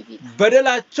ይፈሜ ፊት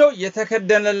በደላቸው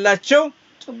የተከደነላቸው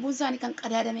ጭቡሳኒ ከን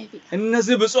ቀዳደሜ ፊት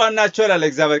እነዚህ ብፁዓን ናቸው ይላል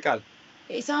እግዚአብሔር ቃል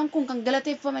ኢሳን ኩን ከን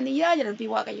ገለቴፈመን ይያጀር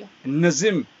ቢዋቀዮ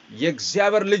እነዚህም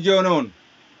የእግዚአብሔር ልጅ የሆነውን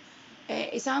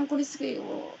ኢሳን ኩንስ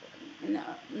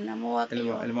ነሞዋቀዮ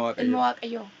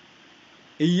ኢልሞዋቀዮ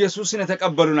ኢየሱስን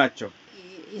የተቀበሉ ናቸው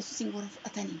ኢየሱስን ጎረፍ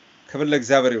አተኒ ክብር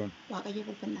ለእግዚአብሔር ይሁን ዋቀዮ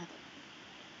ቁልፍናት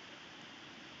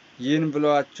ይህን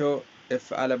ብለዋቸው እፍ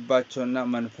አለባቸውና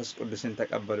መንፈስ ቅዱስን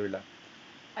ተቀበሉ ይላል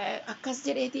አካስ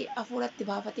ጀዴቲ አፉረት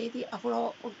ባፈቴቲ አፉሮ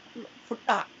ፉጣ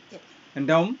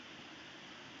እንደውም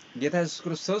ጌታ ኢየሱስ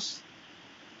ክርስቶስ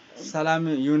ሰላም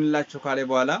ይሁንላችሁ ካለ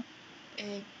በኋላ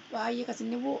ባየ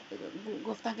ከስንቡ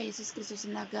ጎፍታን ከኢየሱስ ክርስቶስ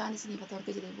እና ጋንስ ነው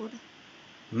ጀዴ ቦዳ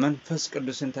መንፈስ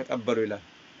ቅዱስን ተቀበሉ ይላል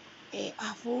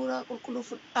አፉራ ቁልቁሉ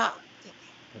ፉጣ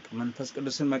መንፈስ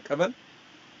ቅዱስን መቀበል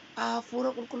አፉራ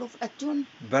ቁልቁሉ ፉጣቹን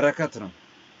በረከት ነው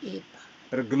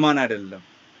እርግማን አይደለም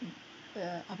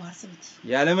አባርሰምት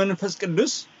ያለ መንፈስ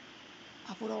ቅዱስ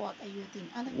አፉራ ዋቀዮቲን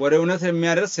አለ ወደ እውነት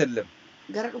የሚያደርስ የለም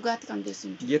ገረዱጋት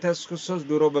ከንደሱን ጌታ ኢየሱስ ክርስቶስ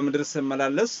ዱሮ በምድር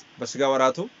ሲመላለስ በስጋ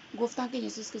ወራቱ ጎፍታን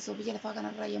ከኢየሱስ ክርስቶስ በጀለፋ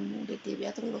ጋናራ የሙደደ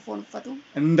ቢያትሩ ሮፎን ፈቱ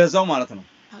እንደዛው ማለት ነው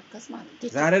አከስ ማለት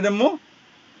ዛሬ ደግሞ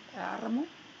አረሙ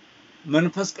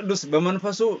መንፈስ ቅዱስ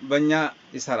በመንፈሱ በእኛ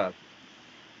ይሰራል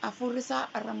አፉርሳ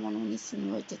አረሞኑንስ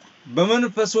ነው ወጀታ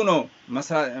በመንፈሱ ነው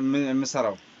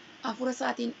መስራው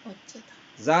አፉርሳቲን ወጀታ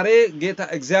ዛሬ ጌታ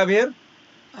እግዚአብሔር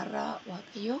አራ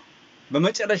ዋቀዮ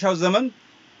በመጨረሻው ዘመን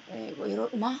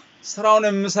ወይሮማ ስራውን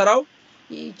የሚሰራው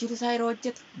ይጅሩሳይሮ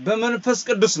ወጀታ በመንፈስ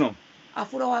ቅዱስ ነው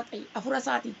አፉራ ዋቀይ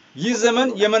አፉርሳቲ ይህ ዘመን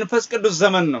የመንፈስ ቅዱስ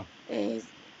ዘመን ነው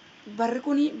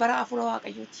በርኩኒ በራ አፉራ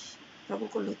ዋቀዮች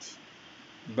ረጉቁሉት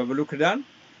በብሉይ ኪዳን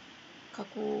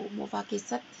ከኩ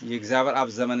ሞፋኬሰት የእግዚአብሔር አብ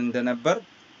ዘመን እንደነበር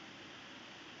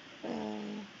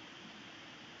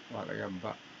ዋቀያባ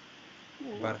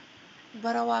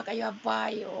በራዋቀያ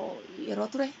ባዮ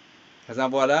ይሮትሬ ከዛ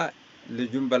በኋላ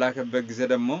ልጁን በላከበት ጊዜ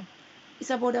ደግሞ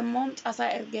ኢሰቦ ደግሞ ጫሳ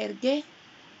እርገ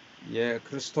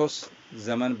የክርስቶስ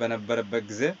ዘመን በነበረበት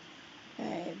ጊዜ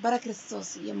በራ ክርስቶስ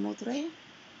የሞትሬ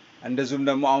እንደዚሁም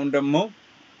ደግሞ አሁን ደግሞ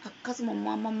አከስሞማ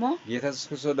ማማ ጌታ ኢየሱስ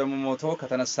ክርስቶስ ደግሞ ሞቶ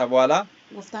ከተነሳ በኋላ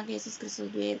ወፍታን ኢየሱስ ክርስቶስ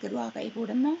በእርገዷ ካይቦ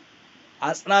ደግሞ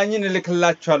አጽናኝን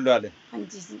ልክላችኋለሁ አለ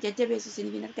አንጂ ጀጀበ ኢየሱስን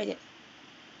ቢነርቀጀ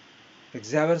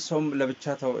እግዚአብሔር ሰውም ለብቻ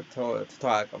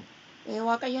ተዋቀም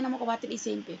ዋቀየና መቆባት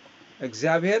ዲሴምፔ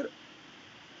እግዚአብሔር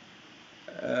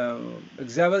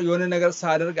የሆነ ነገር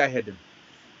ሳደርግ አይሄድም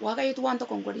ዋቀየቱ ዋንተ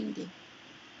ኮንኮዲ እንዴ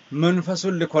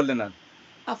መንፈሱን ልኮልናል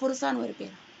አፉርሳን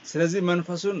ወርገና ስለዚህ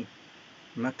መንፈሱን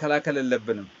መከላከል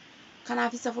የለብንም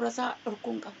ከናፊ ሰፍረሳ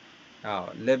እርኩንቀ አዎ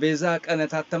ለቤዛ ቀን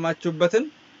ታተማችሁበትን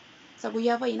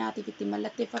ሰጉያ ፈይናቲ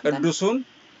ፍትመለተ ፈቀደ ቅዱሱን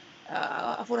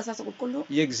አፉረሳ ሰቁልቁሉ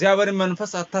የእግዚአብሔር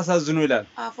መንፈስ አታሳዝኑ ይላል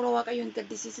አፉረ ዋቀዩን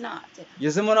ቅድስና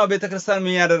የዘመናው ቤተክርስቲያን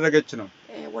ምን ያደረገች ነው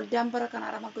ወልዳን በረከና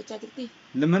አራማጎቻ ጅርቲ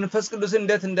ለመንፈስ ቅዱስ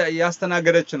እንዴት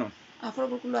ያስተናገደች ነው አፉረ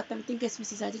ቁልቁሉ አተምቲን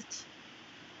ከስሚስ ይሳጅርቲ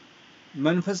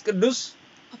መንፈስ ቅዱስ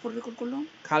አፉረ ቁልቁሉ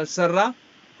ካልሰራ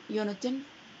ይሆነጀን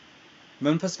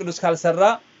መንፈስ ቅዱስ ካልሰራ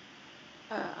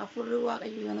አፉረ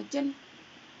ዋቀዩ ይሆነጀን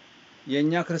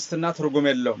የኛ ክርስትና ትርጉም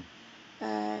የለውም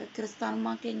ክርስቲያኑ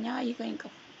ማንከኛ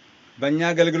ይከንቀፍ በእኛ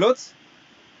አገልግሎት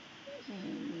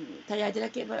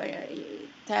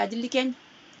ታያጅልከኝ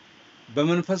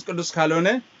በመንፈስ ቅዱስ ካልሆነ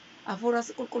አፉራስ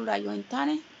ቁልቁሉ አይሆንታኔ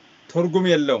ትርጉም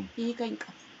የለውም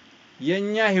ይከንቀፍ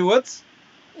የኛ ህይወት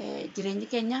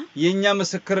ጅሬንከኛ የኛ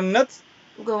ምስክርነት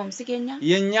ኡገውምስከኛ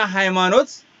የኛ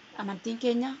ሃይማኖት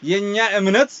አማንቲንከኛ የኛ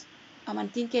እምነት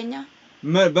አማንቲንከኛ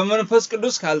በመንፈስ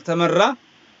ቅዱስ ካልተመራ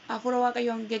አፉራ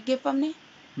ዋቀዮን ገገፈምኔ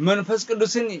መንፈስ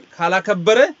ቅዱስን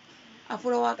ካላከበረ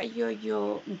አፉራ ዋቀዮ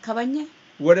እንከበኘ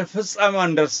ወደ ፍጻሜው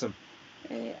አንደርስም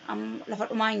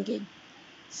ለፈጥማ እንገኝ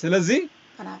ስለዚህ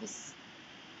ከናፍስ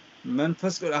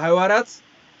መንፈስ ሐዋርያት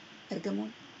እርገሙን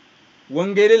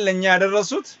ወንጌልን ለኛ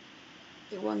ያደረሱት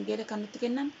ወንጌል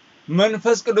ከንትከናን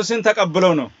መንፈስ ቅዱስን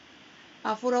ተቀብለው ነው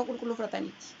አፉራ ቁልቁሉ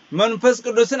ፍራታኒት መንፈስ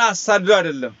ቅዱስን አሳድዶ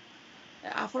አይደለም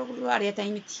አፉራ ቁልቁሉ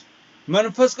አሪያታይሚት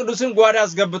መንፈስ ቅዱስን ጓዳ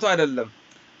አስገብቶ አይደለም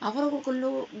አፉራ ቁልቁሉ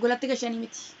ጉለት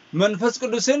ገሸኒሚት መንፈስ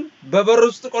ቅዱስን በበር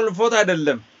ውስጥ ቆልፎት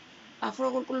አይደለም አፉራ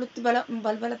ቁልቁሉ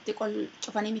በልበለት ቆል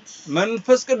ጭፋኒሚት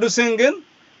መንፈስ ቅዱስን ግን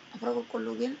አፉራ ቁልቁሉ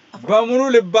ግን በሙሉ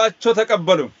ልባቸው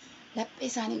ተቀበሉ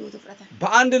ለጴሳኒ ጎቱ ፍራታ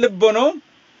በአንድ ልብ ነው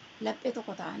ለጴ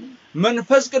ተቆጣኒ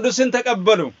መንፈስ ቅዱስን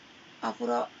ተቀበሉ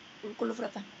አፉራ ቁልቁሉ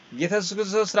ፍራታ ጌታ ኢየሱስ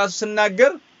ክርስቶስ ራሱ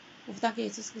ሲናገር ወፍታከ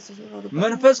ኢየሱስ ክርስቶስ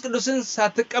መንፈስ ቅዱስን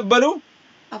ሳትቀበሉ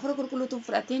አፍሮ ቁልቁሉቱን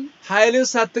ፍራቲን ኃይልን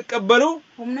ሳትቀበሉ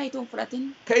ሁምናይቱን ፍራቲን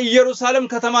ከኢየሩሳሌም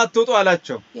ከተማ አትወጡ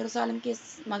አላቸው ኢየሩሳሌም ከስ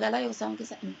ማጋላ ኢየሩሳሌም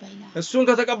ከስ እንባይና እሱን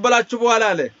ከተቀበላችሁ በኋላ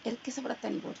አለ እርክስ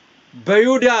ፍራታኒ ቦድ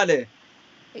በይሁዳ አለ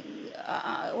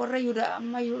ወረ ይሁዳ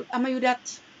አማ ይሁዳት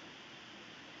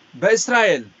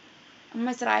በእስራኤል አማ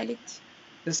እስራኤልት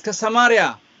እስከ ሰማሪያ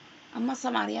አማ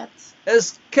ሰማሪያት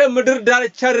እስከ ምድር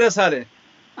ዳርቻ ድረስ አለ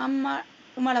amma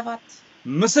umalafat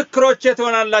ምስክሮቼ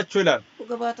ትሆናላችሁ ይላል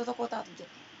ኡገባቶ ተቆጣጡ ጀ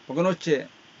ወገኖቼ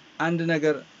አንድ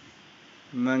ነገር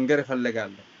መንገር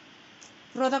ይፈልጋል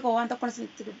ፍሮታ ቆዋንተ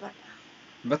ኮንሰንት ይባል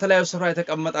በተለያዩ ስፍራ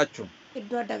የተቀመጣችሁ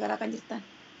እዶ አደጋራ ከንጅርታን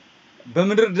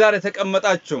በምድር ዳር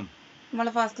የተቀመጣችሁ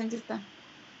ማለፋስ ከንጅርታን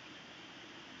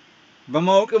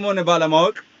በማወቅም ሆነ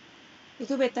ባለማወቅ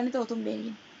እቱ ቤተን ተውቱም በይኝ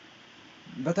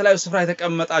በተለያዩ ስፍራ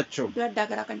የተቀመጣችሁ እዶ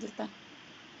አደጋራ ከንጅርታን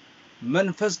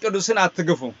መንፈስ ቅዱስን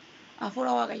አትግፉ አፉራ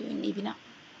ዋቀዩ እንዲቢና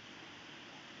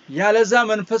ያለዛ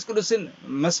መንፈስ ቅዱስን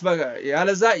መስበክ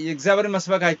ያለዛ የእግዚአብሔርን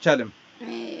መስበክ አይቻልም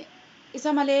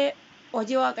ኢሰማሌ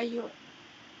ኦጂ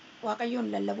ዋቀዩን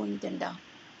ለለቡን ጀንዳ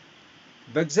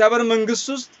በእግዚአብሔር መንግስት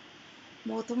ውስጥ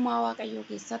ሞቱማ ዋቀዩ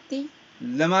ከሰቲ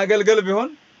ለማገልገል ቢሆን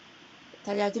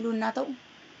ተያጅሉና ተው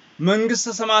መንግስት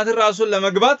ሰማያትን ራሱን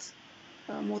ለመግባት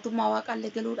ሞቱማ ዋቃለ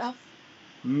ገሉዳፍ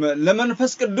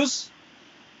ለመንፈስ ቅዱስ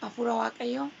አፉራ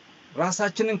ዋቀዩ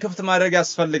ራሳችንን ክፍት ማድረግ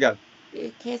ያስፈልጋል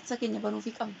ከሰከኝ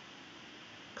በኑፊቀም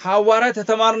ካዋራት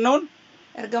ተተማርነውን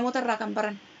እርገሞተ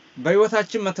ራከንበረን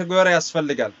በህይወታችን መተግበር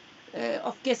ያስፈልጋል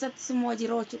ኦፍ ከሰት ስሙ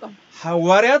ጅሮቹ ቀም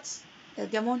ሐዋርያት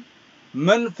እርገሞን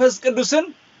መንፈስ ቅዱስን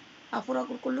አፉራ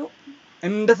ቁልቁሉ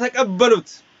እንደተቀበሉት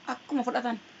አኩመ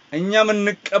ፈዳታን እኛም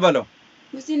እንቀበለው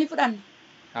ሙሲኒ ፈዳን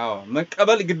አዎ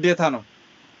መቀበል ግዴታ ነው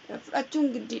ፈዳቹን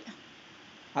ግዴታ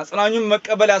አጽናኙን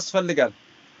መቀበል ያስፈልጋል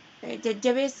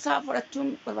ጀጀቤሳ ፈዳቹን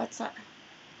በባትሳ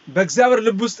በእግዚአብሔር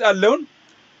ልብ ውስጥ ያለውን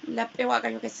ለጴ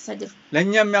ዋቀዩ ከሰሰጅር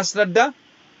ለኛ የሚያስረዳ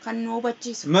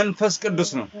ከኖበቺስ መንፈስ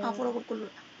ቅዱስ ነው አፉራ ቁልቁሉ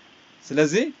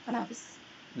ስለዚህ አናፍስ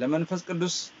ለመንፈስ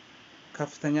ቅዱስ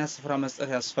ከፍተኛ ስፍራ መስጠት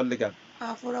ያስፈልጋል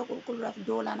አፉራ ቁልቁሉ አፍ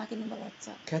ዶላና ከነ በባትሳ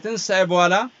ከትንሳኤ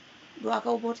በኋላ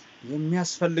ዱአካው ቦድ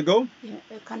የሚያስፈልገው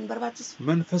ካን በርባትስ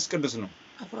መንፈስ ቅዱስ ነው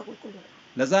አፉራ ቁልቁሉ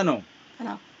ለዛ ነው አና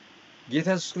ጌታ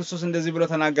ኢየሱስ ክርስቶስ እንደዚህ ብሎ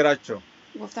ተናገራቸው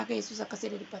ወፍታ ከኢየሱስ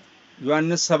አከሰደድበት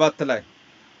ዮሐንስ 7 ላይ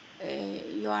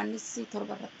ዮሐንስ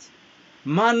ተርበረት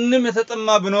ማንንም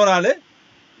የተጠማ ቢኖር አለ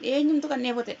ይሄንም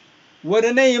ተቀነ ቦቴ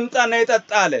ወደኔ ይምጣና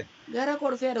ይጠጣ አለ ገራ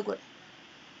ኮርፌ አደጎደ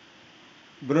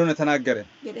ብሎ ነው ተናገረ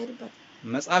ገደድበት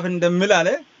መጽሐፍ እንደምል አለ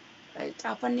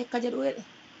ጫፈኔ ከጀዱ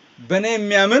በኔ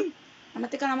የሚያምን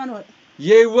አመት ከናማን ወደ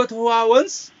የህይወት ውሃ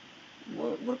ወንዝ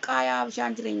ቡርቃያ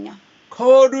ብሻንጅረኛ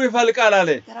ከወዱ ይፈልቃል አለ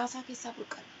ራሳ ከሳ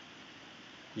ቡርቃል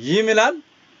ይምላል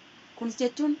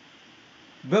ኩንስቸቹን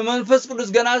በመንፈስ ቅዱስ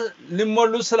ገና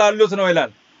ሊሞሉ ስላሉት ነው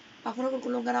ይላል አፉራ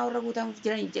ቁልቁሉን ገና ወረጉታን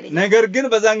ፍጅረን ይጀለኝ ነገር ግን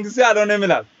በዛን ጊዜ አልሆነም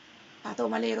ይላል አቶ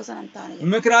ማሌሮ ሰናንታኔ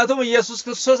ምክንያቱም ኢየሱስ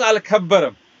ክርስቶስ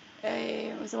አልከበረም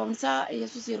ሰባምሳ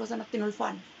ኢየሱስ ይሮሰናት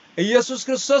ንልፋን ኢየሱስ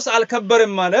ክርስቶስ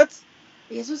አልከበረም ማለት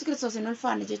ኢየሱስ ክርስቶስ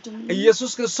ንልፋን ጀቹም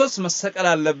ኢየሱስ ክርስቶስ መሰቀል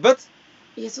አለበት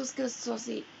ኢየሱስ ክርስቶስ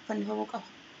ፈንፈቦቃ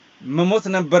መሞት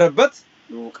ነበረበት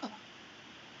ሉቃ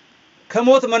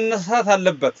ከሞት መነሳት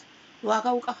አለበት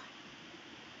ዋጋውቃ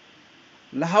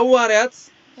ለሐዋርያት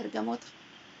እርገሞት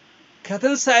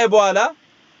ከትንሳኤ በኋላ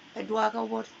እድዋጋው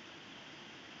ቦድ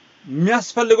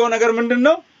የሚያስፈልገው ነገር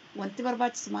ምንድነው ወንቲ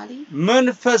በርባጭስ ማሊ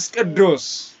መንፈስ ቅዱስ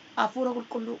አፉራ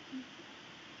ቁልቁሉ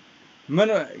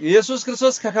ኢየሱስ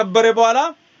ክርስቶስ ከከበረ በኋላ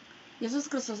ኢየሱስ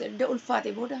ክርስቶስ እንደ ኡልፋቴ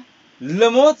ቦዳ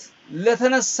ለሞት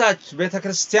ለተነሳች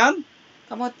ቤተክርስቲያን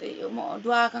ከሞት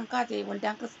ዱአ ከንካቴ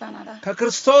ወልዳን ክርስቲያናዳ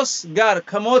ከክርስቶስ ጋር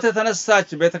ከሞት የተነሳች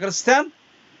ቤተክርስቲያን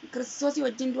ክርስቶስ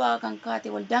ይወጅን ዱአ ከንካቴ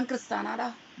ወልዳን ክርስቲያናዳ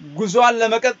ጉዟን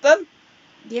ለመቀጠል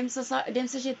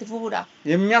ደምሰሽ ትፉዳ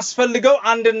የሚያስፈልገው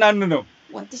አንድና አንድ ነው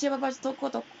ወንቲ ሸበባጭ ተቆ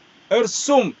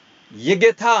እርሱም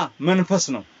የጌታ መንፈስ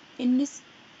ነው እንስ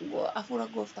አፉራ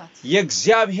ጎፍታት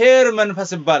የእግዚአብሔር መንፈስ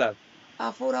ይባላል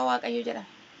አፉራ ዋቀዩ ጀራ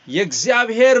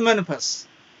የእግዚአብሔር መንፈስ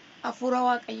አፉራ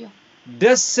ዋቀዩ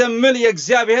ደስ የሚል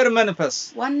የእግዚአብሔር መንፈስ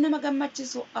ዋና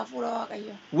መገማችሱ አፉራ ዋቀዩ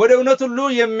ወደ እውነት ሁሉ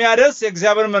የሚያደርስ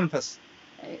የእግዚአብሔር መንፈስ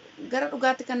ገረ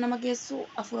ዱጋት ከነመገሱ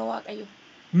አፉራ ዋቀዩ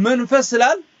መንፈስ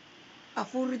ስላል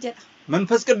አፉር ጀራ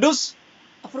መንፈስ ቅዱስ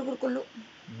አፉር ቁልቁሉ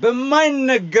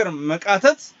በማይነገር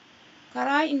መቃተት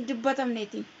ከራይ እንድበተም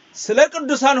ነቲ ስለ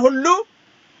ቅዱሳን ሁሉ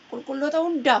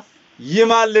ቁልቁሎታውን ዳፍ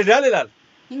ይማልዳል ይላል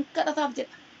እንከታታፍ ጀራ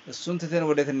እሱን ትተን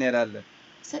ወዴት እንሄዳለን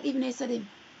ሰዲብኔ ሰዲም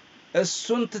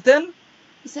እሱን ትተን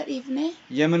ሰዲብኔ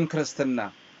የምን ክርስትና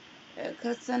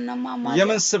ክርስትናማ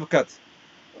የምን ስብከት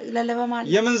ለለበማል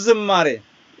የምን ዝማሬ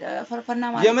ፈርፈና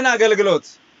ማለት የምን አገልግሎት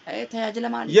ተያጅለ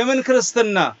ማለት የምን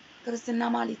ክርስትና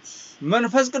ማለት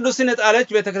መንፈስ ቅዱስን የጣለች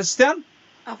ቤተክርስቲያን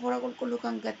አፉራ ቁልቁሉ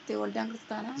ከንገቴ ወልዳን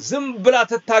ክርስቲያና ዝም ብላ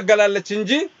ትታገላለች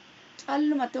እንጂ ጫሉ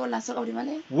መተ ወላን ሰቀውዲ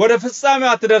ማለት ወደ ፍጻሜው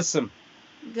አትደርስም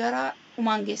ገራ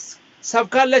ኡማንጌስ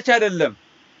ሰብካለች አይደለም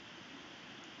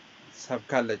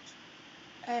ሰብካለች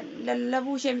ለለቡ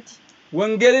ሸምቲ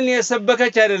ወንጌልን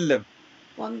የሰበከች አይደለም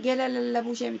ወንጌል ለለቡ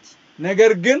ሸምቲ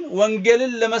ነገር ግን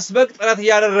ወንጌልን ለመስበክ ጥረት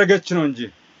ያደረገች ነው እንጂ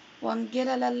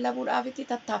Wangela lallabu dhaafiti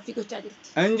tattaaffii gochaa jirti.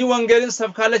 እንጂ ወንጌልን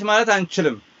ሰብካለች ማለት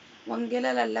አንችልም።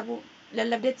 Wangela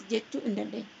lallabdeet jechuu hin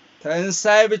dandeenye.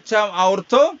 ትንሣኤ ብቻም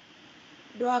አውርቶ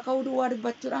Du'aa ka'uu duwwaa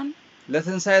dubbachuudhaan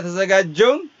ለትንሣኤ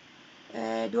የተዘጋጀውን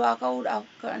du'aa ka'uudhaaf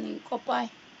kan qophaa'e.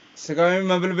 ስጋዊ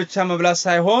መብል ብቻ መብላት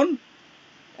ሳይሆን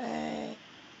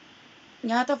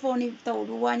Nyaata fooniif ta'u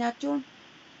duwwaa nyaachuun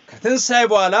ከትንሣኤ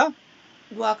በኋላ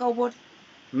du'aa ka'uu booda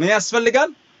ምን ያስፈልጋል?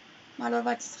 maal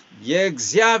barbaachisa?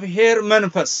 የእግዚአብሔር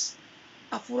መንፈስ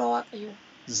Hafuura Waaqayyoo.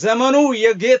 ዘመኑ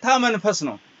የጌታ መንፈስ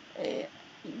ነው።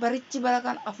 Barichi bara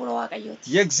kan hafuura Waaqayyooti.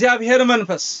 የእግዚአብሔር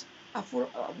መንፈስ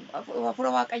Hafuura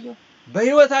Waaqayyoo.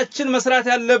 በህይወታችን መስራት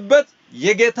ያለበት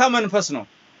የጌታ መንፈስ ነው።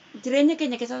 Jireenya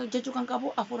keenya keessatti hojjechuu kan qabu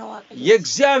hafuura Waaqayyoo.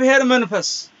 የእግዚአብሔር መንፈስ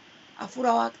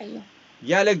Hafuura Waaqayyoo.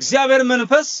 ያለ እግዚአብሔር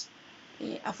መንፈስ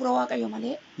Hafuura Waaqayyoo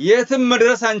malee የትም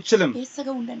መድረስ አንችልም። eessa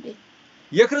ga'uu hin dandeenye.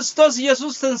 የክርስቶስ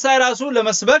ኢየሱስ ትንሣኤ ራሱ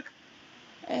ለመስበክ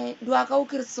Du'aa ka'uu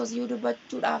Kiristoos iyyuu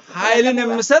dubbachuudhaaf ኃይልን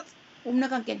የሚሰጥ humna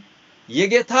kan kennu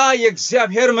የጌታ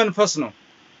የእግዚአብሔር መንፈስ ነው።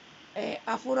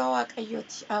 hafuura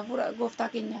Waaqayyooti. Hafuura gooftaa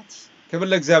keenyaati. ክብር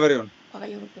ለእግዚአብሔር ይሁን።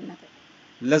 Waaqayyoo ulfinna ta'e.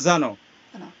 ለዛ ነው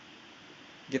Kanaaf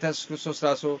ጌታ ኢየሱስ ክርስቶስ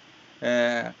ራሱ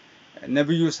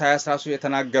ነብዩ ኢሳይያስ ራሱ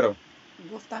የተናገረው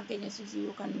gooftaan keenya Yesuus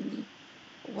iyyuu kan inni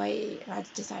waa'ee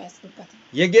raajicha Isaayaas dubbate.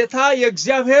 የጌታ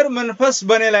የእግዚአብሔር መንፈስ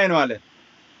በእኔ ላይ ነው አለ።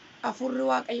 Hafuurri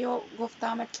Waaqayyoo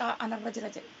gooftaa maccaa anarra jira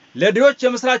jedhe. ለድሆች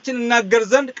የምስራችን እናገር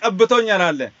ዘንድ ቀብቶኛል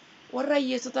አለ። Warra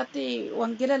hiyyeessotatti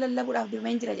wangeela lallabuudhaaf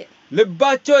dirmeen jira jedhe.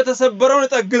 ልባቸው የተሰበረውን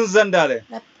እጠግን ዘንድ አለ።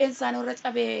 Lapheen isaanii warra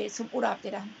cabee suphuudhaaf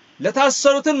jedhan.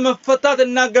 ለታሰሩትን መፈታት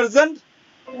እናገር ዘንድ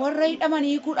Warra hidhaman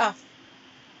hiikuudhaaf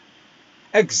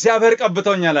እግዚአብሔር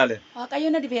ቀብቶኛል አለ። Waaqayyo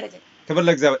na dibeera jedhe. ክብር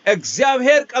ለእግዚአብሔር።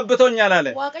 እግዚአብሔር ቀብቶኛል አለ።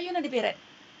 Waaqayyo na dibeera.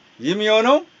 ይህም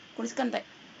የሆነው Kunis kan ta'e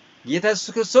ጌታ ኢየሱስ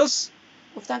ክርስቶስ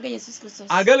gooftaan keenya Yesuus Kiristoos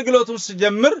አገልግሎቱን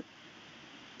ሲጀምር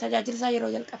tajaajila isaa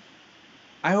yeroo jalqabe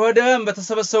አይሁዳውያን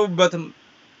በተሰበሰቡበት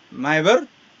ማይበር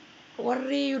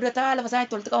warri Yihuudotaa lafa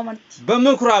isaaniitti walitti qabamanitti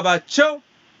በምኩራባቸው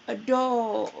iddoo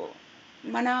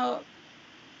mana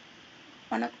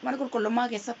qulqullummaa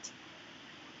keessatti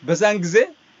በዛን ጊዜ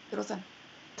yeroo sana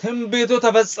ትንቢቱ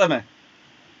ተፈጸመ።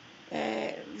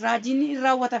 raajiin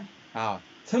raawwatame.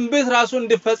 ትንቢት ራሱ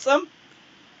እንዲፈጸም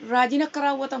Raajiin akka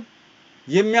raawwatamu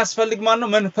የሚያስፈልግ ማን ነው?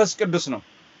 መንፈስ ቅዱስ ነው።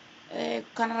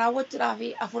 kan raawwachuudhaaf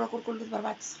hafuura qulqulluutu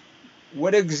barbaachisa.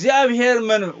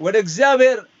 ወደ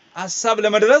እግዚአብሔር ሐሳብ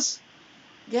ለመድረስ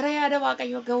gara yaada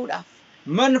Waaqayyoo ga'uudhaaf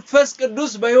መንፈስ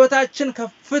ቅዱስ በህይወታችን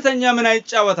ከፍተኛ ምን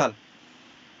ይጫወታል?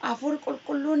 hafuurri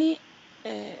qulqulluun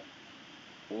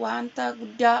wanta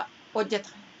guddaa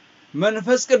hojjeta.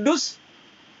 መንፈስ ቅዱስ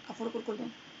hafuurri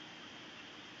qulqulluun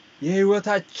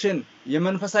የህይወታችን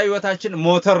የመንፈሳዊ ህይወታችን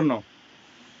ሞተር ነው።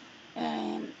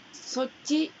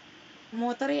 sochii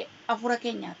mootoree hafuura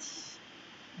keenyaati.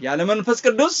 ያለ መንፈስ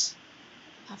ቅዱስ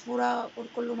hafuura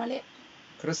qulqulluu malee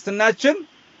ክርስትናችን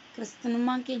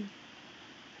ክርስትናን keenya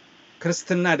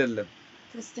ክርስትና አይደለም።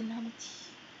 ክርስትና miti.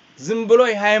 ዝም ብሎ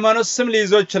የሃይማኖት ስም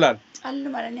ሊይዞ ይችላል።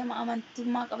 Calluma dhanee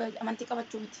amantii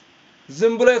qabachuu miti.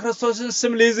 ዝም ብሎ የክርስቶስን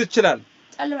ስም ሊይዝ ይችላል።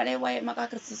 Calluma dhanee waa'ee maqaa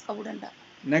Kiristoos qabuu danda'a.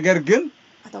 ነገር ግን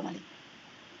haa ta'u malee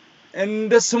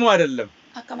እንደ ስሙ አይደለም።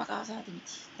 akka maqaa isaati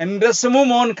miti. እንደ ስሙ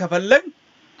መሆን ከፈለግ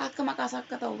akka maqaa isaa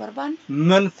akka ta'u barbaanne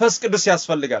መንፈስ ቅዱስ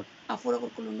ያስፈልጋል። hafuura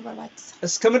qulqulluun nu barbaachisa.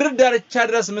 እስከ ምድር ዳርቻ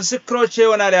ድረስ ምስክሮች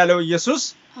ይሆናል ያለው ኢየሱስ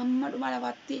hamma dhuma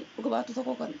lafaatti dhuga baattuu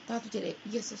tokko kan taatu jedhe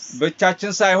Yesuus.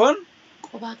 ብቻችን ሳይሆን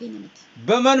Qophaa keenya miti.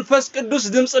 በመንፈስ ቅዱስ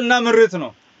ድምጽና ምሪት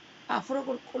ነው። hafuura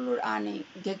qulqulluudhaan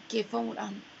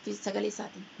gaggeeffamuudhaan fi sagalee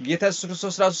isaatiin. ጌታ ኢየሱስ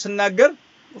ክርስቶስ ራሱ ሲናገር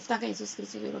gooftaan keenya Yesuus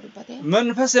Kiristoos yeroo dubbate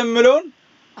መንፈስ የሚለውን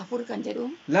hafuurri kan jedhu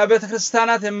ለቤተ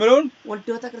ክርስቲያናት የሚለውን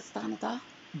waldoota kiristaanotaa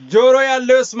ጆሮ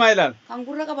ያለው ይስማ ይላል። kan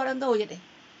gurra qaban ga'u jedhe.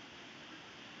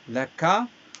 ለካ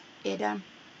Eedaan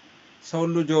ሰው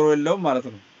ሁሉ ጆሮ የለውም ማለት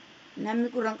ነው። namni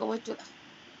gurra qabu jechuudha.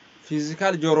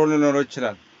 ፊዚካል ጆሮ ሊኖረው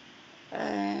ይችላል።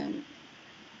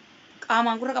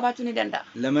 qaamaan gurra qabaachuu ni danda'a.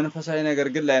 ለመንፈሳዊ ነገር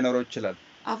ግን ላይኖረው ይችላል።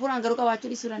 hafuuraan garuu qabaachuu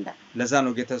dhiisuu danda'a. ለዛ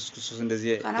ነው ጌታ ኢየሱስ ክርስቶስ እንደዚህ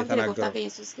kanaaf jedhe gooftaan የተናገረው። keenya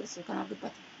Yesuus Kiristoos kanaaf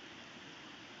dubbate.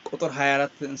 ቁጥር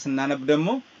 24 ስናነብ ደግሞ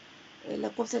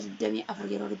lakkoofsa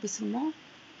 24 yeroo dubbisnu immoo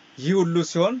ይህ ሁሉ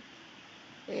ሲሆን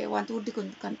wanti hundi kun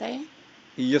kan ta'e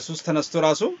ኢየሱስ ተነስቶ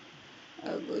ራሱ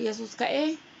Yesuus ka'ee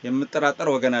የምጠራጠር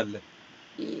ወገን አለ።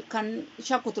 kan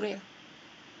shakku tureera.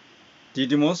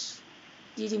 ዲዲሞስ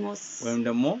Diidimoos ወይም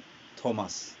ደግሞ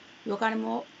ቶማስ yookaan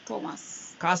immoo Toomaas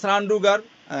ከ11 ጋር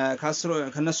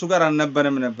ከነሱ ጋር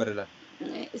አልነበረም ነበር ይላል።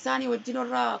 isaanii wajjin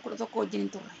warra 11 wajjin hin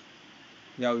turre.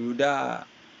 ያው ይሁዳ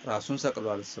ራሱን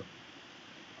ሰቅሏል እሱ።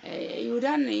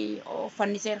 Yihuudaan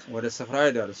fanniseera. ወደ ስፍራው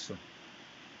ሄዷል እሱ።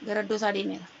 gara iddoo isaa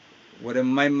deemeera.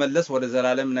 ወደማይመለስ ወደ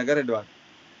ዘላለም ነገር ሄዷል።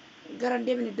 ገረን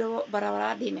ደምን ዶ በራበራ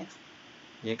ደመና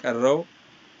የቀረው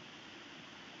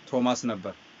ቶማስ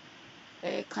ነበር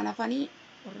ከናፋኒ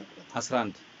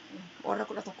 11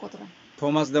 ወረቁላ ተቆጥረን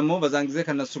ቶማስ ደግሞ በዛን ጊዜ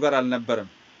ከነሱ ጋር አልነበረም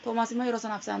ቶማስ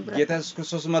ማይሮሰን አፍሳን ብራ ጌታ ኢየሱስ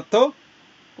ክርስቶስ መጥቶ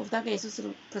ወፍታ ኢየሱስ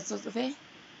ክርስቶስ ጽፌ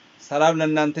ሰላም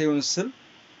ለእናንተ ይሁን ስል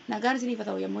ነጋን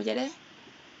ሲኒፈታው የሞጀለ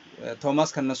ቶማስ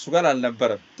ከነሱ ጋር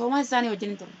አልነበረም ቶማስ ሳኔ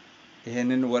ወጅን ጥሩ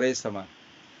ይሄንን ወሬ ይሰማል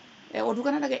ኦዱ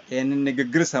ከና ደገ ይሄንን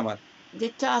ንግግር ይሰማል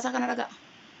ጀቻ አሳ ከና ደጋ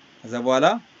ከዛ በኋላ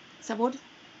ሰቦድ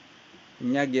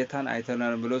እኛ ጌታን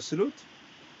አይተናል ብሎ ሲሉት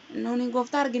ኖኒ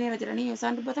ጎፍታ አርግኔ ረጅራኒ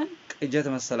ሳንዱበታን ቅጀት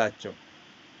መሰላቸው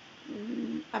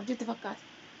አብጅ ተፈካት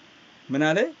ምን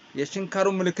አለ የሽንካሩ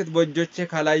ምልክት በእጆቼ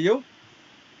ካላየው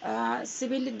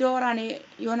ሲቪል ዶራኔ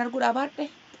የሆነር ጉዳ ባደ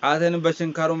ጣቴን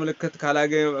በሽንካሩ ምልክት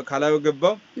ካላየው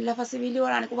ገባው ለፈ ሲቪል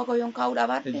ዶራኔ ቁበኮ ዮን ካውዳ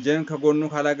ባደ እጄን ከጎኑ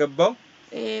ካላገባው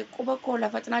ቁበኮ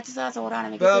ለፈጭናችሳ ሰውራኔ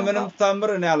መገ በምንም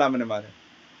ታምር እኔ አላምንም ማለት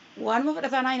ዋን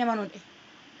መፈደታና አይነማኖደ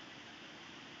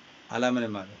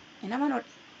አላምንም ማለት አይነማኖደ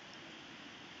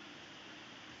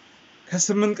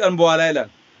ከ8 ቀን በኋላ ይላል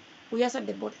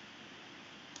ወያሰደቦደ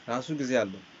ራሱ ጊዜ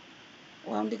አለው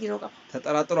ወንድ ጊዜው ቀፋ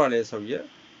ተጠራጥሯል የሰውዬ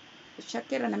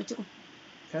ሸከረ ነምጭቁ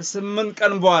ከ8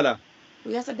 ቀን በኋላ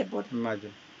ወያሰደቦደ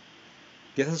ኢማጂን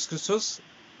ጌታ ኢየሱስ ክርስቶስ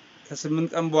ከ8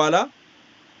 ቀን በኋላ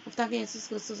ወፍታ ኢየሱስ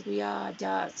ክርስቶስ ጉያ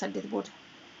ጃ ሰደቦደ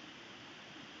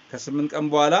ከ8 ቀን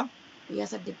በኋላ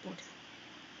ወያሰደቦደ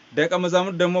ደቀ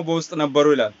መዛሙርት ደግሞ በውስጥ ነበሩ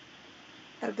ይላል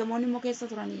እርገሞኒ ሞከሰ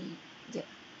ቱራኒ ጀ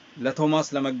ለቶማስ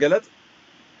ለመገለጥ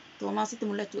ቶማስ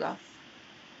ትሙለቹላፍ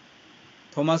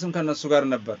ቶማስም ከነሱ ጋር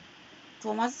ነበር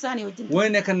ቶማስ ሳኔ ወጅን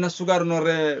ወይኔ ከነሱ ጋር ኖረ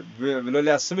ብሎ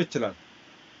ሊያስብ ይችላል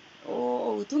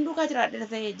ቱንዱ ካጅራ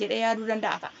ደረሰ ጀደ ያዱ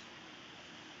ደንዳታ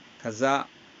ከዛ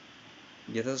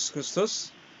ጌታ ኢየሱስ ክርስቶስ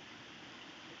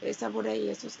ሰቦደ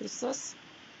ኢየሱስ ክርስቶስ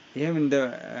ይሄም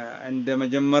እንደ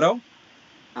መጀመሪያው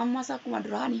አማሳኩማ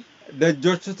ድራኒ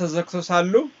ደጆቹ ተዘግተው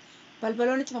ሳሉ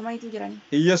በልበሎን ተፈማይቱ ጅራኒ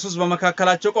ኢየሱስ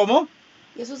በመካከላቸው ቆሞ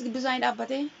ኢየሱስ ቅዱስ አይን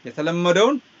ዳበቴ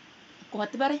የተለመደውን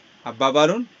ቆመት ባረ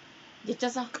አባባሉን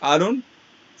ጀቻሳ ቃሉን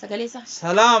ሰገሌሳ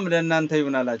ሰላም ለእናንተ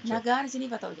ይሁን አላቸው ነጋን ሲኒ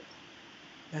ፈታው ጀ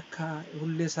ለካ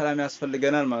ሁሌ ሰላም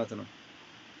ያስፈልገናል ማለት ነው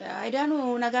አይዳኑ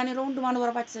ነጋኔ ሮንዱ ማኑ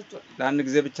ወራባችሰቹ ለአንድ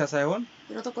ጊዜ ብቻ ሳይሆን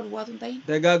ይሮተቆ ዱዋቱን ታይ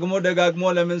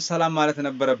ደጋግሞ ለምን ሰላም ማለት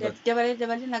ነበረበት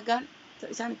ደበሌ ነጋን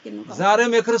ኢሳን ከኑ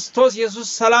ዛሬም የክርስቶስ ኢየሱስ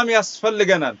ሰላም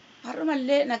ያስፈልገናል አሩመለ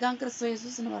ነጋን ክርስቶስ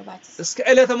ኢየሱስ ነው ወራባችስ እስከ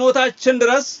ዕለተ ሞታችን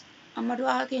ድረስ አመዱ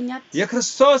አከኛት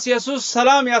የክርስቶስ ኢየሱስ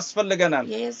ሰላም ያስፈልገናል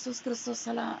የኢየሱስ ክርስቶስ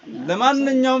ሰላም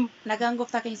ለማንኛውም ነጋን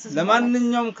ጎፍታ ከኢየሱስ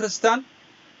ለማንኛውም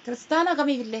ክርስቲያና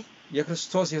ከመይፍለ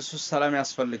የክርስቶስ ኢየሱስ ሰላም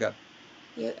ያስፈልጋል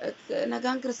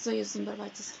ነጋን ክርስቶስ ኢየሱስን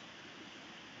በርባችስ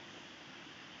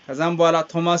ከዛም በኋላ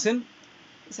ቶማስን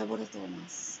ሰቦደ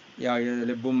ቶማስ ያው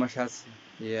የልቡን መሻት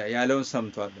ያለውን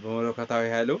ሰምቷል በመለኮታዊ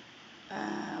ኃይሉ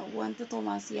ወንተ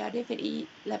ቶማስ ያደ ፈዲ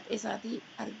ለጴሳቲ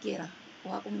አርጌራ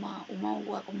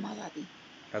ዋቁማ ሳቲ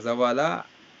ከዛ በኋላ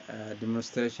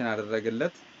ዲሞንስትሬሽን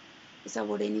አደረገለት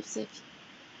ሰቦደ ንፍሰፊ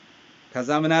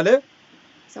ከዛ ምን አለ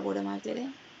ሰቦደ ማልቴለ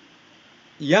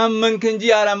ያመንክ እንጂ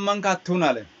ያላመንክ አትሁን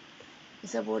አለ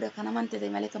ሰቦደ ከነማንተ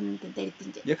ተመለከም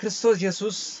ተንተይትንጀ የክርስቶስ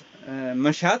ኢየሱስ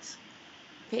መሻት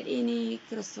ፈዲኒ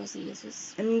ክርስቶስ ኢየሱስ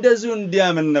እንደዚሁ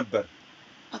እንዲያምን ነበር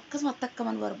አከስማት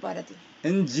ተከመን ወርባዳት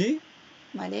እንጂ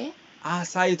ማለ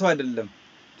አሳይቶ አይደለም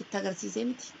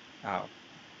ይተገርሲዘምት አዎ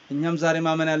እኛም ዛሬ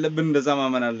ማመን ያለብን እንደዛ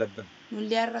ማመን አለብን ምን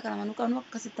ሊያረከና ማኑ ቀኑ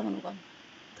ከስተመኑ ቀኑ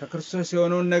ከክርስቶስ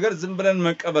የሆነውን ነገር ዝም ብለን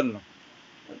መቀበል ነው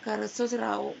ክርስቶስ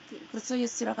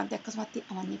ኢየሱስ ካንተ አከስማት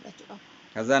አማን ይብላችሁ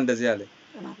ከዛ እንደዚህ አለ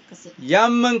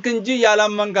ያመንክ እንጂ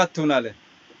ያላመንክ አትሁን አለ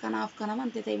ከናፍ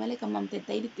ከናማንተ ተይመለ ከማምተ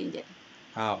ተይልት እንጀ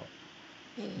አዎ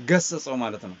ገሰጸው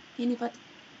ማለት ነው ይኒፈት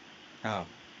አዎ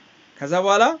ከዛ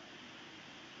በኋላ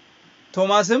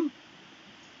ቶማስም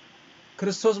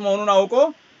ክርስቶስ መሆኑን አውቆ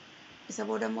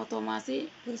ሰቦደሞ ቶማስ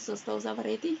ክርስቶስ ተውዛ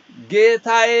በሬቲ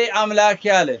ጌታዬ አምላኬ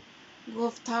አለ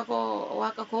ጎፍታቆ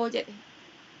ዋቀኮ ጀደ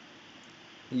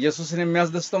ኢየሱስን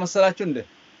የሚያስደስተው መሰላችሁ እንዴ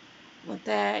ወንተ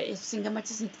ኢየሱስን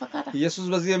ገመችስ ይተፈካታ ኢየሱስ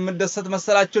በዚህ የምደሰት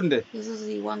መሰላችሁ እንዴ ኢየሱስ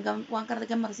ዋንቀር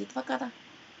ገመር ይተፈካታ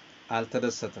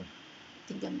አልተደሰተም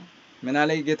ትገማ ምን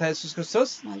አለ ጌታ ኢየሱስ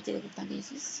ክርስቶስ ማልጀለ ጌታ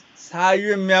ኢየሱስ ሳዩ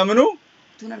የሚያምኑ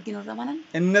ቱነርጊኖ ረማናን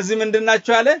እነዚህ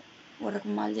ምንድናቸው አለ ወረክ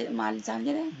ማልዛን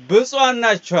ጀለ ብፁዓን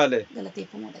ናቸው አለ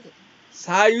ገለቴፉ ሞደገ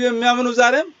ሳዩ የሚያምኑ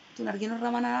ዛሬም ቱነርጊኖ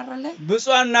ረማናን አረለ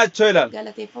ብፁዓን ናቸው ይላል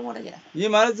ገለቴፉ ሞደገ ይህ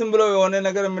ማለት ዝም ብሎ የሆነ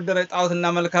ነገር ምድረ ጣዖት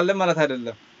እናመልካለን ማለት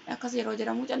አይደለም አከሰ የሮጀራ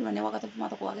ሙጫን ወኔ ዋቀተፍ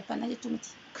ማተቆ ዋቀፈና ጀቹምቲ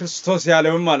ክርስቶስ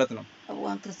ያለውን ማለት ነው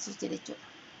ዋን ክርስቶስ ጀለቹ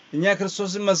እኛ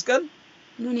ክርስቶስን መስቀል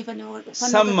ኑኒ ፈኔ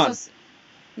ሰማን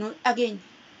ኑ አገኝ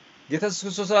ጌታ ኢየሱስ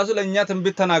ክርስቶስ ራሱ ለኛ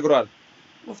ትንቢት ተናግሯል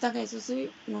Gooftaan Yesuus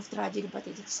nuuf raajii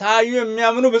dubbatee jira. ሳዩ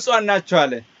የሚያምኑ ብፁዓን ናቸው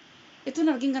አለ። Ituun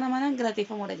argin kana manaan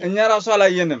galateeffamuudha jedha. እኛ ራሱ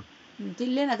አላየንም።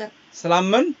 Tillee nagar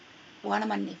ስላመን waan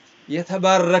amanneef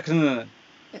የተባረክን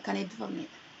kan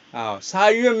eebbifamneedha. አዎ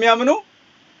ሳዩ የሚያምኑ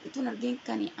Ituun argin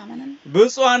kan amanan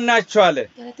ብፁዓን ናቸው አለ።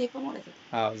 galateeffamuudha jedha.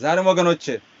 አዎ ዛሬም ወገኖቼ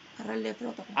Karrallee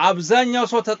firoota kun. አብዛኛው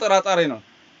ሰው ተጠራጣሪ ነው።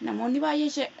 Namoonni baay'ee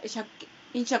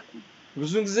hin shakku.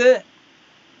 ብዙ ጊዜ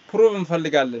ፕሩቭ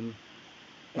እንፈልጋለን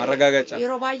ማረጋገጫ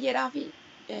Yeroo baay'eedhaaf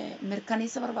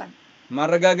mirkaneessa barbaanna.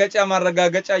 ማረጋገጫ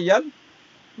እያል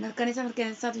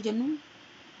mirkaneessaatu jennu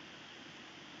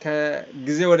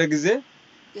ከጊዜ ወደ ጊዜ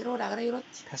yeroodhaa gara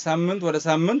yerootti ከሳምንት ወደ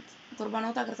ሳምንት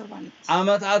torbanootaa gara torbaanitti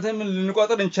ዓመታትም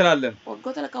ልንቆጥር እንችላለን።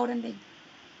 waggoota lakkaa'uu dandeenya.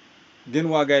 ግን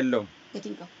ዋጋ የለውም። Gatii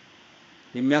hin qabu.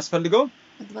 የሚያስፈልገው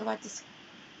Wanti barbaachisu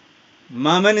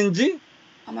ማመን እንጂ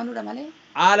amanuudha malee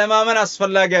አለማመን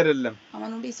አስፈላጊ አይደለም።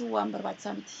 amanuu dhiisuu waan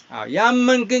barbaachisaa miti. አዎ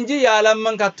ያመንክ እንጂ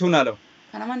ያላመንክ አትሁን አለው።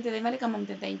 Kan amante malee kan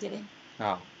mamte ta'in jedheen.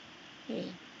 አዎ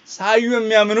ሳዩ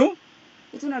የሚያምኑ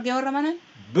Ituun argee warra manan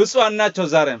ብፁዓን ናቸው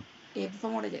ዛሬም።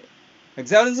 eebbifamuudha jedhe.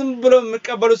 እግዚአብሔርን ዝም ብለው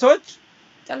የሚቀበሉ ሰዎች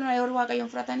Calma yeroo waaqayyoon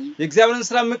fudhatanii የእግዚአብሔርን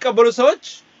ስራ የሚቀበሉ ሰዎች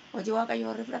hojii waaqayyoo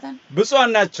warri fudhatan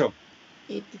ብፁዓን ናቸው።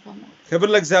 eebbifamuudha. ክብር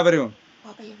ለእግዚአብሔር ይሁን።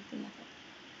 Waaqayyo fudhannaa ta'u.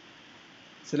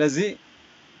 ስለዚህ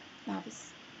Naafis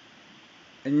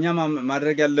እኛ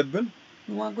ማድረግ ያለብን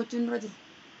nu waan gochuun dura jiru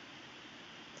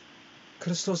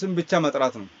ክርስቶስን ብቻ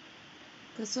መጥራት ነው።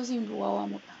 Kiristoosiin duwwaa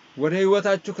waamuudha. ወደ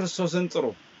ህይወታችሁ ክርስቶስን ጥሩ።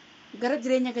 Gara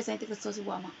jireenya keessanitti Kiristoosiin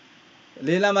waamaa.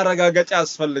 ሌላ ማረጋገጫ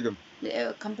አያስፈልግም።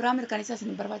 Kan biraa mirkaneessaa isin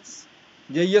hin barbaachisu.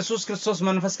 የኢየሱስ ክርስቶስ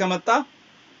መንፈስ ከመጣ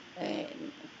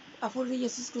Hafuurri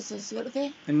Yesuus Kiristoos yoo dhufe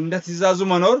እንደ ትእዛዙ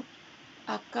መኖር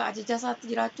akka ajaja isaatti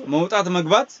jiraachuu መውጣት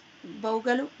መግባት ba'uu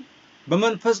galuu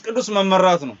በመንፈስ ቅዱስ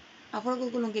መመራት ነው። hafuura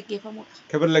qulqulluun geggeeffamuudha.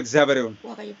 ክብር ለእግዚአብሔር ይሁን።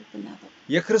 Waaqayyo fudhannaa ta'u.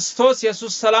 የክርስቶስ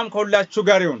ኢየሱስ ሰላም ከሁላችሁ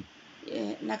ጋር ይሁን።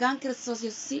 Nagaan Kiristoos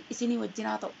Yesuus isinii wajjin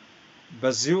haa ta'u.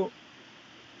 በዚሁ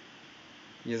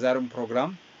የዛሬውን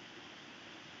ፕሮግራም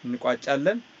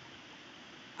እንቋጫለን።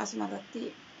 Asuma irratti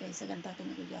sagantaa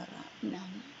keenya guyyaa irraa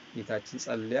naamna. ጌታችን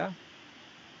ጸልያ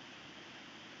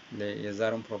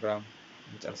የዛሬውን ፕሮግራም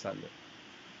እንጨርሳለን።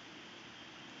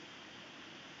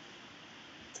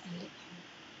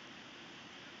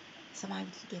 ሰማይ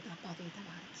ምድር ጌታ አባቴ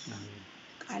ተባረክ። አሜን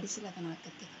ቃል ስለተናገርክ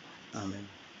ተባረክ። አሜን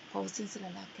ፈውስን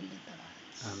ስለላክልን ተባረክ።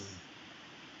 አሜን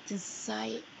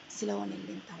ትንሣኤ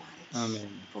ስለሆነልን ተባረክ።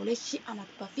 አሜን ከሁለት ሺህ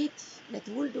ዓመት በፊት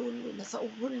ለትውልድ ሁሉ ለሰው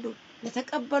ሁሉ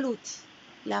ለተቀበሉት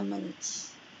ላመኑት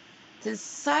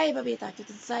ትንሣኤ በቤታቸው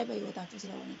ትንሣኤ በሕይወታቸው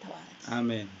ስለሆነ ተባረክ።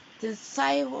 አሜን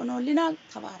ትንሣኤ ሆኖልናል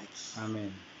ተባረክ።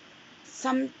 አሜን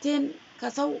ሰምተን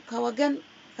ከሰው ከወገን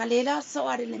ከሌላ ሰው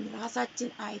አይደለም ራሳችን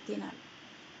አይተናል።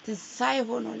 ትንሣኤ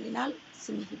ሆኖልናል።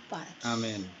 ስምህ ይባረክ።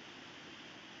 አሜን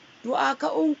ዱዓ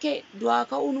ከኡንኬ ዱዓ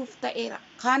ከኡኑፍ ተኤራ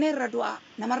ካኔራ ዱዓ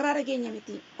ነመራ ረገኘ ሚቲ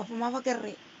ኦፉማ ፈገሬ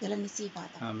ገለኒ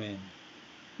ሲፋታ አሜን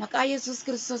መቃ ኢየሱስ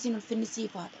ክርስቶስን ፍኒ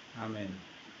ሲፋታ አሜን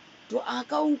ዱዓ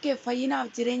ከኡንኬ ፈይናፍ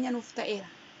ጅሬኛ ኑፍ ተኤራ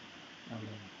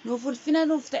አሜን ኑፍ ፍልፍነ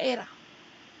ኑፍ ተኤራ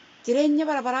ጅሬኛ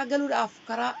በረበራ ገሉዳፍ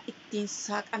ከራ ኢቲን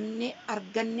ሳቀምኔ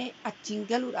አርገኔ አቺን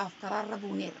ገሉዳፍ ከራራ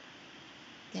ቡኔራ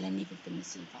ገለኒ ፍልፍኒ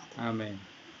ሲፋታ አሜን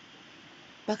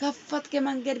በከፈትከ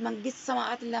መንገድ መንግስት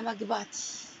ሰማዓት ለመግባት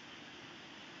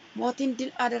ሞትን ድል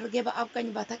አድርገ በአብ ቀኝ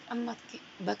በተቀመጥክ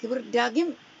በክብር ዳግም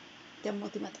ደግሞ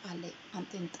ትመጣለህ።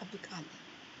 አንተን እንጠብቃለን።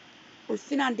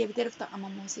 ኡልፊና እንደ ብትርፍታ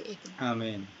አማሞሲ ኤክ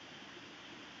አሜን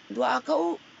ዱዓ ከኡ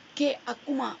ከ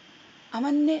አኩማ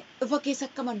አመነ እፈከ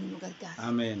ሰከመኑ ነው ገርጋር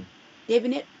አሜን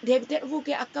ደብተ ዱፉ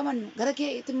ከ አከመኑ ገረከ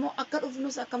እትሞ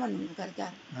አከዱፍኑስ አከመኑ ነው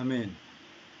ገርጋር አሜን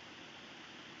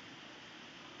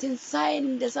ትንሣኤን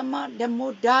እንደሰማ ደግሞ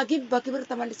ዳግም በክብር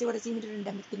ተመልሰ ወደዚህ ምድር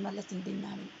እንደምትመለስ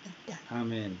እንድናምን እርዳን።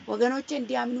 አሜን ወገኖቼ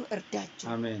እንዲያምኑ እርዳቸው።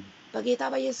 አሜን በጌታ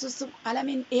በኢየሱስ ስም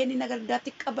ዓለምን ይሄን ነገር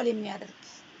እንዳትቀበል የሚያደርግ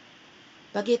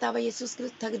በጌታ በኢየሱስ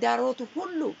ክርስቶስ ተግዳሮቱ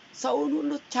ሁሉ ሰውን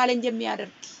ሁሉ ቻሌንጅ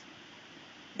የሚያደርግ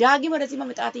ዳግም ወደዚህ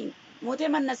መምጣትን ሞቴ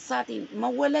መነሳትን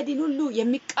መወለድን ሁሉ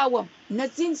የሚቃወም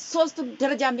እነዚህን ሶስቱ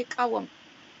ደረጃ የሚቃወም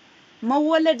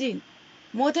መወለድን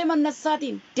ሞቴ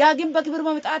መነሳትን ዳግም በክብር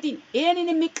መምጣትን ይሄንን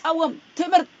የሚቃወም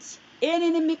ትምህርት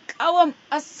ይሄንን የሚቃወም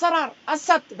አሰራር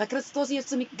አሳት በክርስቶስ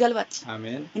ኢየሱስ ይገልበጥ።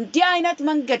 አሜን እንዲህ አይነት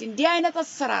መንገድ እንዲህ አይነት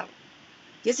አሰራር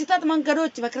የስህተት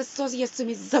መንገዶች በክርስቶስ ኢየሱስ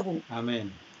ይዘጉ። አሜን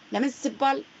ለምን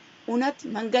ሲባል እውነት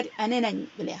መንገድ እኔ ነኝ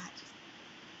ብለሃል።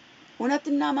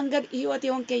 እውነትና መንገድ ሕይወት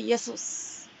የሆንከ ኢየሱስ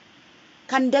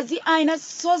ከእንደዚህ አይነት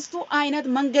ሶስቱ አይነት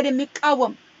መንገድ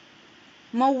የሚቃወም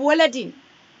መወለድን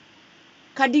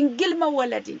ከድንግል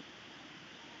መወለድን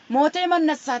ሞቴ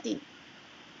መነሳትን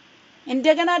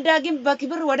እንደገና ዳግም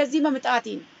በክብር ወደዚህ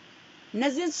መምጣትን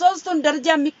እነዚህን ሶስቱን ደረጃ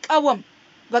የሚቃወም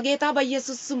በጌታ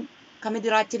በኢየሱስ ስም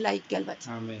ከምድራችን ላይ ይገልበጥ።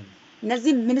 አሜን።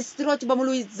 እነዚህ ሚኒስትሮች በሙሉ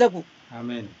ይዘጉ።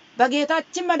 አሜን።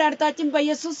 በጌታችን መድኃኒታችን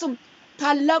በኢየሱስ ስም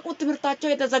ታላቁ ትምህርታቸው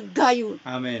የተዘጋ ይሁን።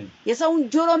 አሜን። የሰውን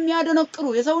ጆሮ የሚያደነቅሩ፣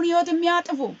 የሰውን ሕይወት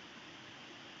የሚያጥፉ፣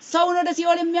 ሰውን ወደ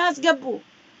ሲኦል የሚያስገቡ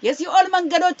የሲኦል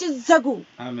መንገዶች ይዘጉ።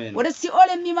 አሜን። ወደ ሲኦል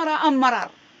የሚመራ አመራር፣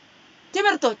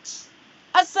 ትምህርቶች፣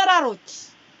 አሰራሮች፣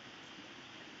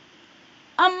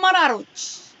 አመራሮች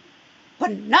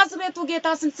በናዝሬቱ ጌታ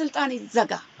ስም ስልጣን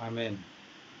ይዘጋ። አሜን።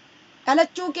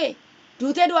 አላቸውኬ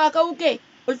ዱቴ ዱአከውኬ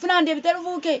ኡልፍናን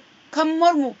ደብተሩኬ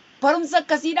ከመርሙ በሩምሰ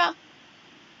ከሲዳ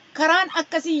ከራን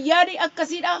አከሲ ያዲ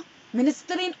አከሲዳ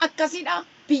ሚኒስትሪን አከሲዳ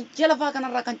ቢጀለፋ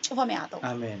ከነራ ከን ጩፈሜ ያተው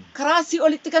አሜን። ከራሲ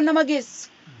ኦሊት ከነመጌስ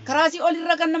ከራሲ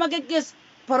ኦሊራ ከነመገገስ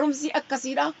በሩምሲ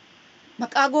አከሲዳ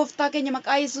መቃ ጎፍታ ከኛ መቃ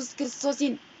ኢየሱስ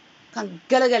ክርስቶስን ከን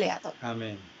ገለገለ ያተው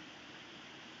አሜን።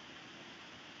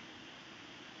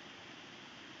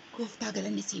 ጎፍታ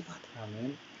ገለኒ ሲፋት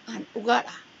አሜን። አን ኡጋዳ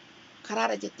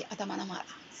ከራራ ጀቴ አተማናማዳ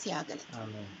ሲያገለ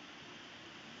አሜን።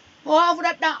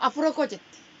 አፉረዳ አፉረኮ ጀቴ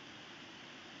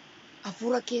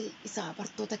አፉረ ከ ኢሳ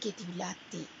በርቶታ ከቲ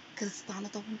ቢላቲ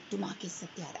ክርስቲያኖታ ሁንዱማ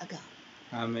ከሰት ያዳጋ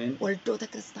አሜን። ወልዶታ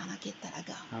ክርስቲያና ከታዳጋ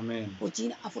አሜን።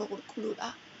 ወጂን አፉረ ቁልቁሉዳ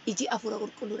ኢጂ አፉረ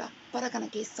ቁልቁሉዳ በረከነ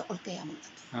ከሰ ኦልከ ያሙት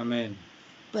አሜን።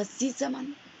 በዚህ ዘመን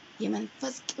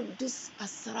የመንፈስ ቅዱስ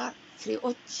አሰራር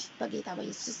ፍሬዎች በጌታ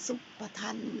በኢየሱስ ስም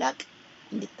በታላቅ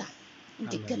እንዲታይ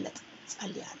እንዲገለጥ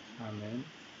ጸልያለሁ። አሜን።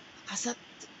 ሐሰት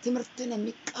ትምህርትን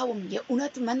የሚቃወም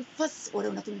የእውነት መንፈስ ወደ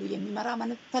እውነት ሁሉ የሚመራ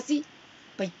መንፈስ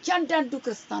በእያንዳንዱ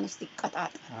ክርስቲያን ውስጥ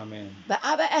ይቀጣጣል። አሜን።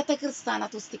 በአብያተ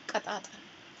ክርስቲያናት ውስጥ ይቀጣጣል።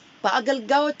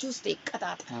 በአገልጋዮች ውስጥ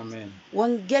ይቀጣጣል። አሜን።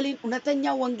 ወንጌልን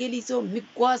እውነተኛ ወንጌል ይዘው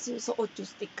የሚጓዙ ሰዎች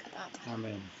ውስጥ ይቀጣጣል።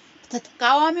 አሜን።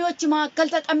 ተቃዋሚዎች መካከል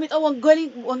ተቀምጠው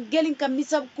ወንጌልን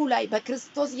ከሚሰብኩ ላይ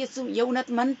በክርስቶስ ኢየሱስ የእውነት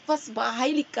መንፈስ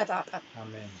በኃይል ይቀጣጣል።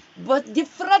 አሜን።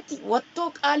 በድፍረት ወጥቶ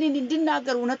ቃልን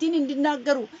እንዲናገሩ እውነትን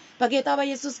እንዲናገሩ በጌታ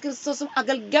በኢየሱስ ክርስቶስም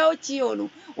አገልጋዮች ይሆኑ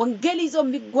ወንጌል ይዘው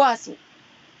የሚጓዙ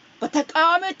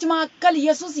በተቃዋሚዎች መካከል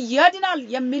ኢየሱስ ያድናል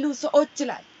የሚሉ ሰዎች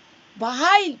ላይ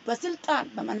በኃይል በስልጣን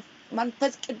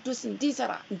በመንፈስ ቅዱስ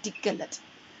እንዲሰራ እንዲገለጥ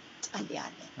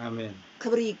ጸልያለሁ። አሜን።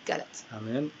 ክብር ይገለጥ።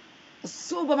 አሜን። እሱ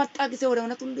በመጣ ጊዜ ወደ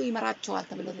እውነት ሁሉ ይመራቸዋል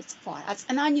ተብሎ ተጽፏል።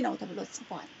 አጽናኝ ነው ተብሎ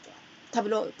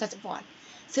ተጽፏል።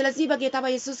 ስለዚህ በጌታ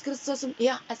በኢየሱስ ክርስቶስም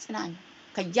ያ አጽናኝ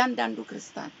ከእያንዳንዱ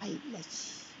ክርስቲያን አይለይ።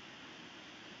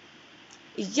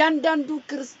 እያንዳንዱ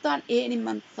ክርስቲያን ይሄን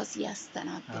መንፈስ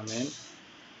ያስተናግድ። አሜን።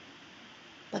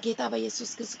 በጌታ በኢየሱስ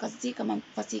ክርስቶስ ከዚህ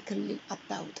ከመንፈስ ክልል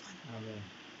አታውጣን። አሜን።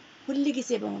 ሁሉ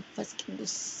ጊዜ በመንፈስ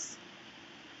ቅዱስ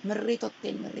ምሪት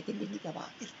ወጥተን ምሪት እንድንገባ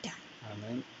እርዳን።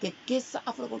 አሜን። ገገሳ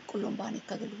አፍሮ ቁልቁሉን ባኔ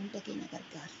ከገሉ እንደገና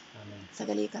ገርጋር አሜን።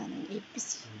 ሰገሌ ከነ ኤብስ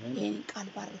ይሄን ቃል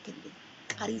ባርክልን።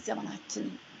 ቀሪ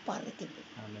ዘመናችንን ባርክልን።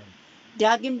 አሜን።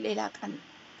 ዳግም ሌላ ቀን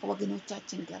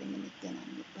ከወገኖቻችን ጋር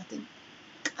የምንገናኝበትን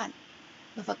ቀን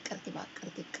በፈቀድክ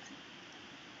ባቀድክ ቀን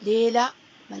ሌላ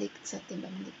መልእክት ሰጥተን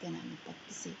በምንገናኝበት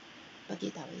ጊዜ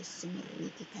በጌታ በኢየሱስ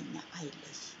ምሪት ከኛ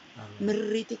አይለይ።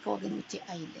 ምሪት ከወገኖቼ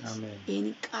አይለይ። ይሄን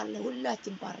ቃል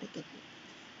ሁላችን ባርክልን።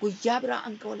 ጉያ ብራ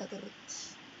አንገወለ ገሩት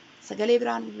ሰገሌ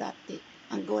ብራን ሁላቴ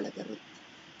አንገወለ ገሩት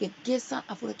ገገሳን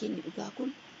አፉረኬን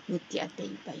ዱጋኩን ኑቲ አደይ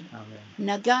ባይ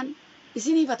ነጋን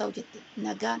እስኒ ፈታው ጀት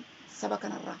ነጋን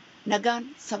ሰበከነራ ነጋን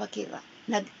ሰበኬራ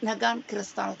ነጋን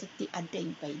ክርስቲያኖትቲ አደይ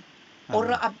ባይ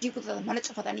ኦራ አብዲ ኩታ መነጭ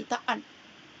ፈታኒ ታአን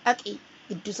አቂ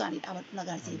ቅዱሳን ይጣበጡ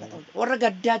ነጋን እስኒ ፈታው ወረ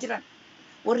ገዳ ጅራን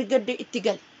ወረ ገደ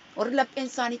ኢትገል ወረ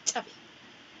ለጴንሳን ይጨበ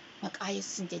መቃየስ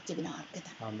እንጀጅብና አርገታ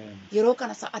አሜን። የሮ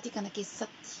ከነ ሰዓቲ ከነ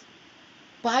ከሰት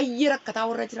ባየ ረከታ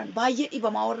ወረ ጅራን ባየ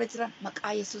ዲበማ ወረ ጅራን መቃ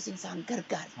ኢየሱስ ኢንሳን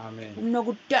ገርጋር አሜን። ሁምነ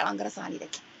ጉዳ አንገረሳኒ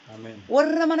ደቂ አሜን።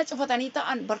 ወረ መነ ጭፈታኒ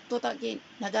ታአን በርቶታ ጌን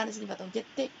ነጋን እስኒ ፈታው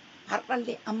ጀቴ ሐርቀሌ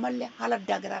አመለ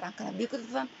ሐለዳ ገራራን ከነ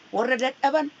ቢቅጥታን ወረ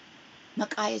ደደበን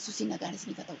መቃ ኢየሱስ ነጋን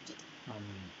እስኒ ፈታው ጀቴ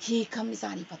አሜን። ሂከም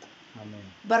ኢሳኒ ፈታው አሜን።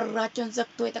 በራቸውን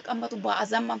ዘግቶ የተቀመጡ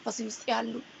በአዛም መንፈስ ውስጥ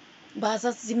ያሉ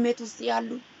በአሳስ ዝሜት ውስጥ ያሉ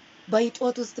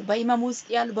በይጦት ውስጥ በይመም ውስጥ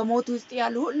ያሉ በሞት ውስጥ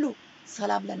ያሉ ሁሉ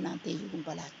ሰላም ለእናንተ ይሁን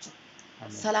በላቸው።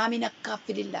 ሰላምን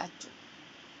ያካፍልላችሁ።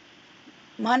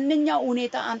 ማንኛው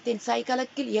ሁኔታ አንተን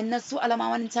ሳይከለክል የነሱ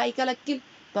አለማመንን ሳይከለክል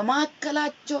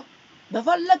በማከላቸው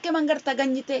በፈለከ መንገድ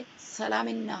ተገኝተ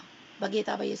ሰላምና በጌታ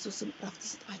በኢየሱስም ረፍት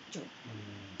ስጣቸው።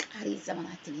 ቀሪ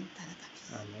ዘመናችንን ተረከብ።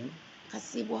 አሜን።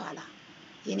 ከዚህ በኋላ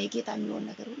የኔ ጌታ የሚሆን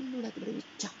ነገር ሁሉ ለክብር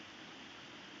ብቻ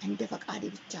እንደ ፈቃድ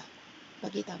ብቻ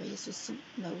በጌታ በኢየሱስ ስም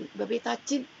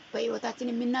በቤታችን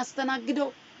በህይወታችን የምናስተናግደው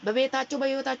በቤታቸው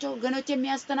በህይወታቸው ወገኖች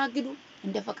የሚያስተናግዱ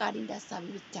እንደ ፈቃድ እንደ ሐሳብ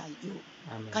ብቻ ይሁን።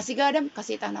 ከስጋ ደም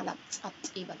ከሰይጣን አላም ጸጥ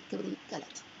ይበል። ክብር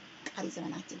ይገለጥ። ቀሪ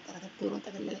ዘመናችን ተረከብ። ክብሩን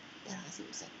ተገለለ ደራሲ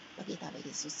ውሰድ በጌታ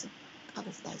በኢየሱስ ስም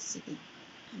ቃጉፍታ ይስጥ።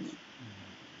 አሜን።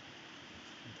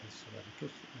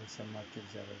 ተስባርኩት ሰማችሁ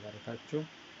እግዚአብሔር ባረካችሁ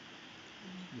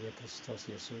የክርስቶስ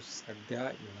ኢየሱስ ጸጋ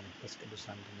የመንፈስ ቅዱስ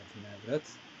አንድነትና ህብረት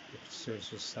የክርስቶስ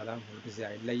ኢየሱስ ሰላም ሁልጊዜ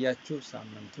አይለያችሁ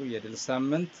ሳምንቱ የድል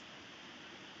ሳምንት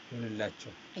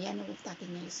ይሁንላችሁ አያኑ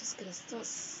ወፍታከኛ ኢየሱስ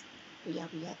ክርስቶስ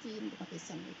ጉያጉያቲ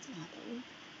እንደማከሰን ወጥናታው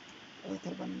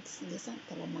ተርባንት ስለሰን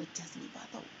ተርባሞቻስ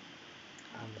ሊባታው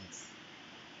አሜን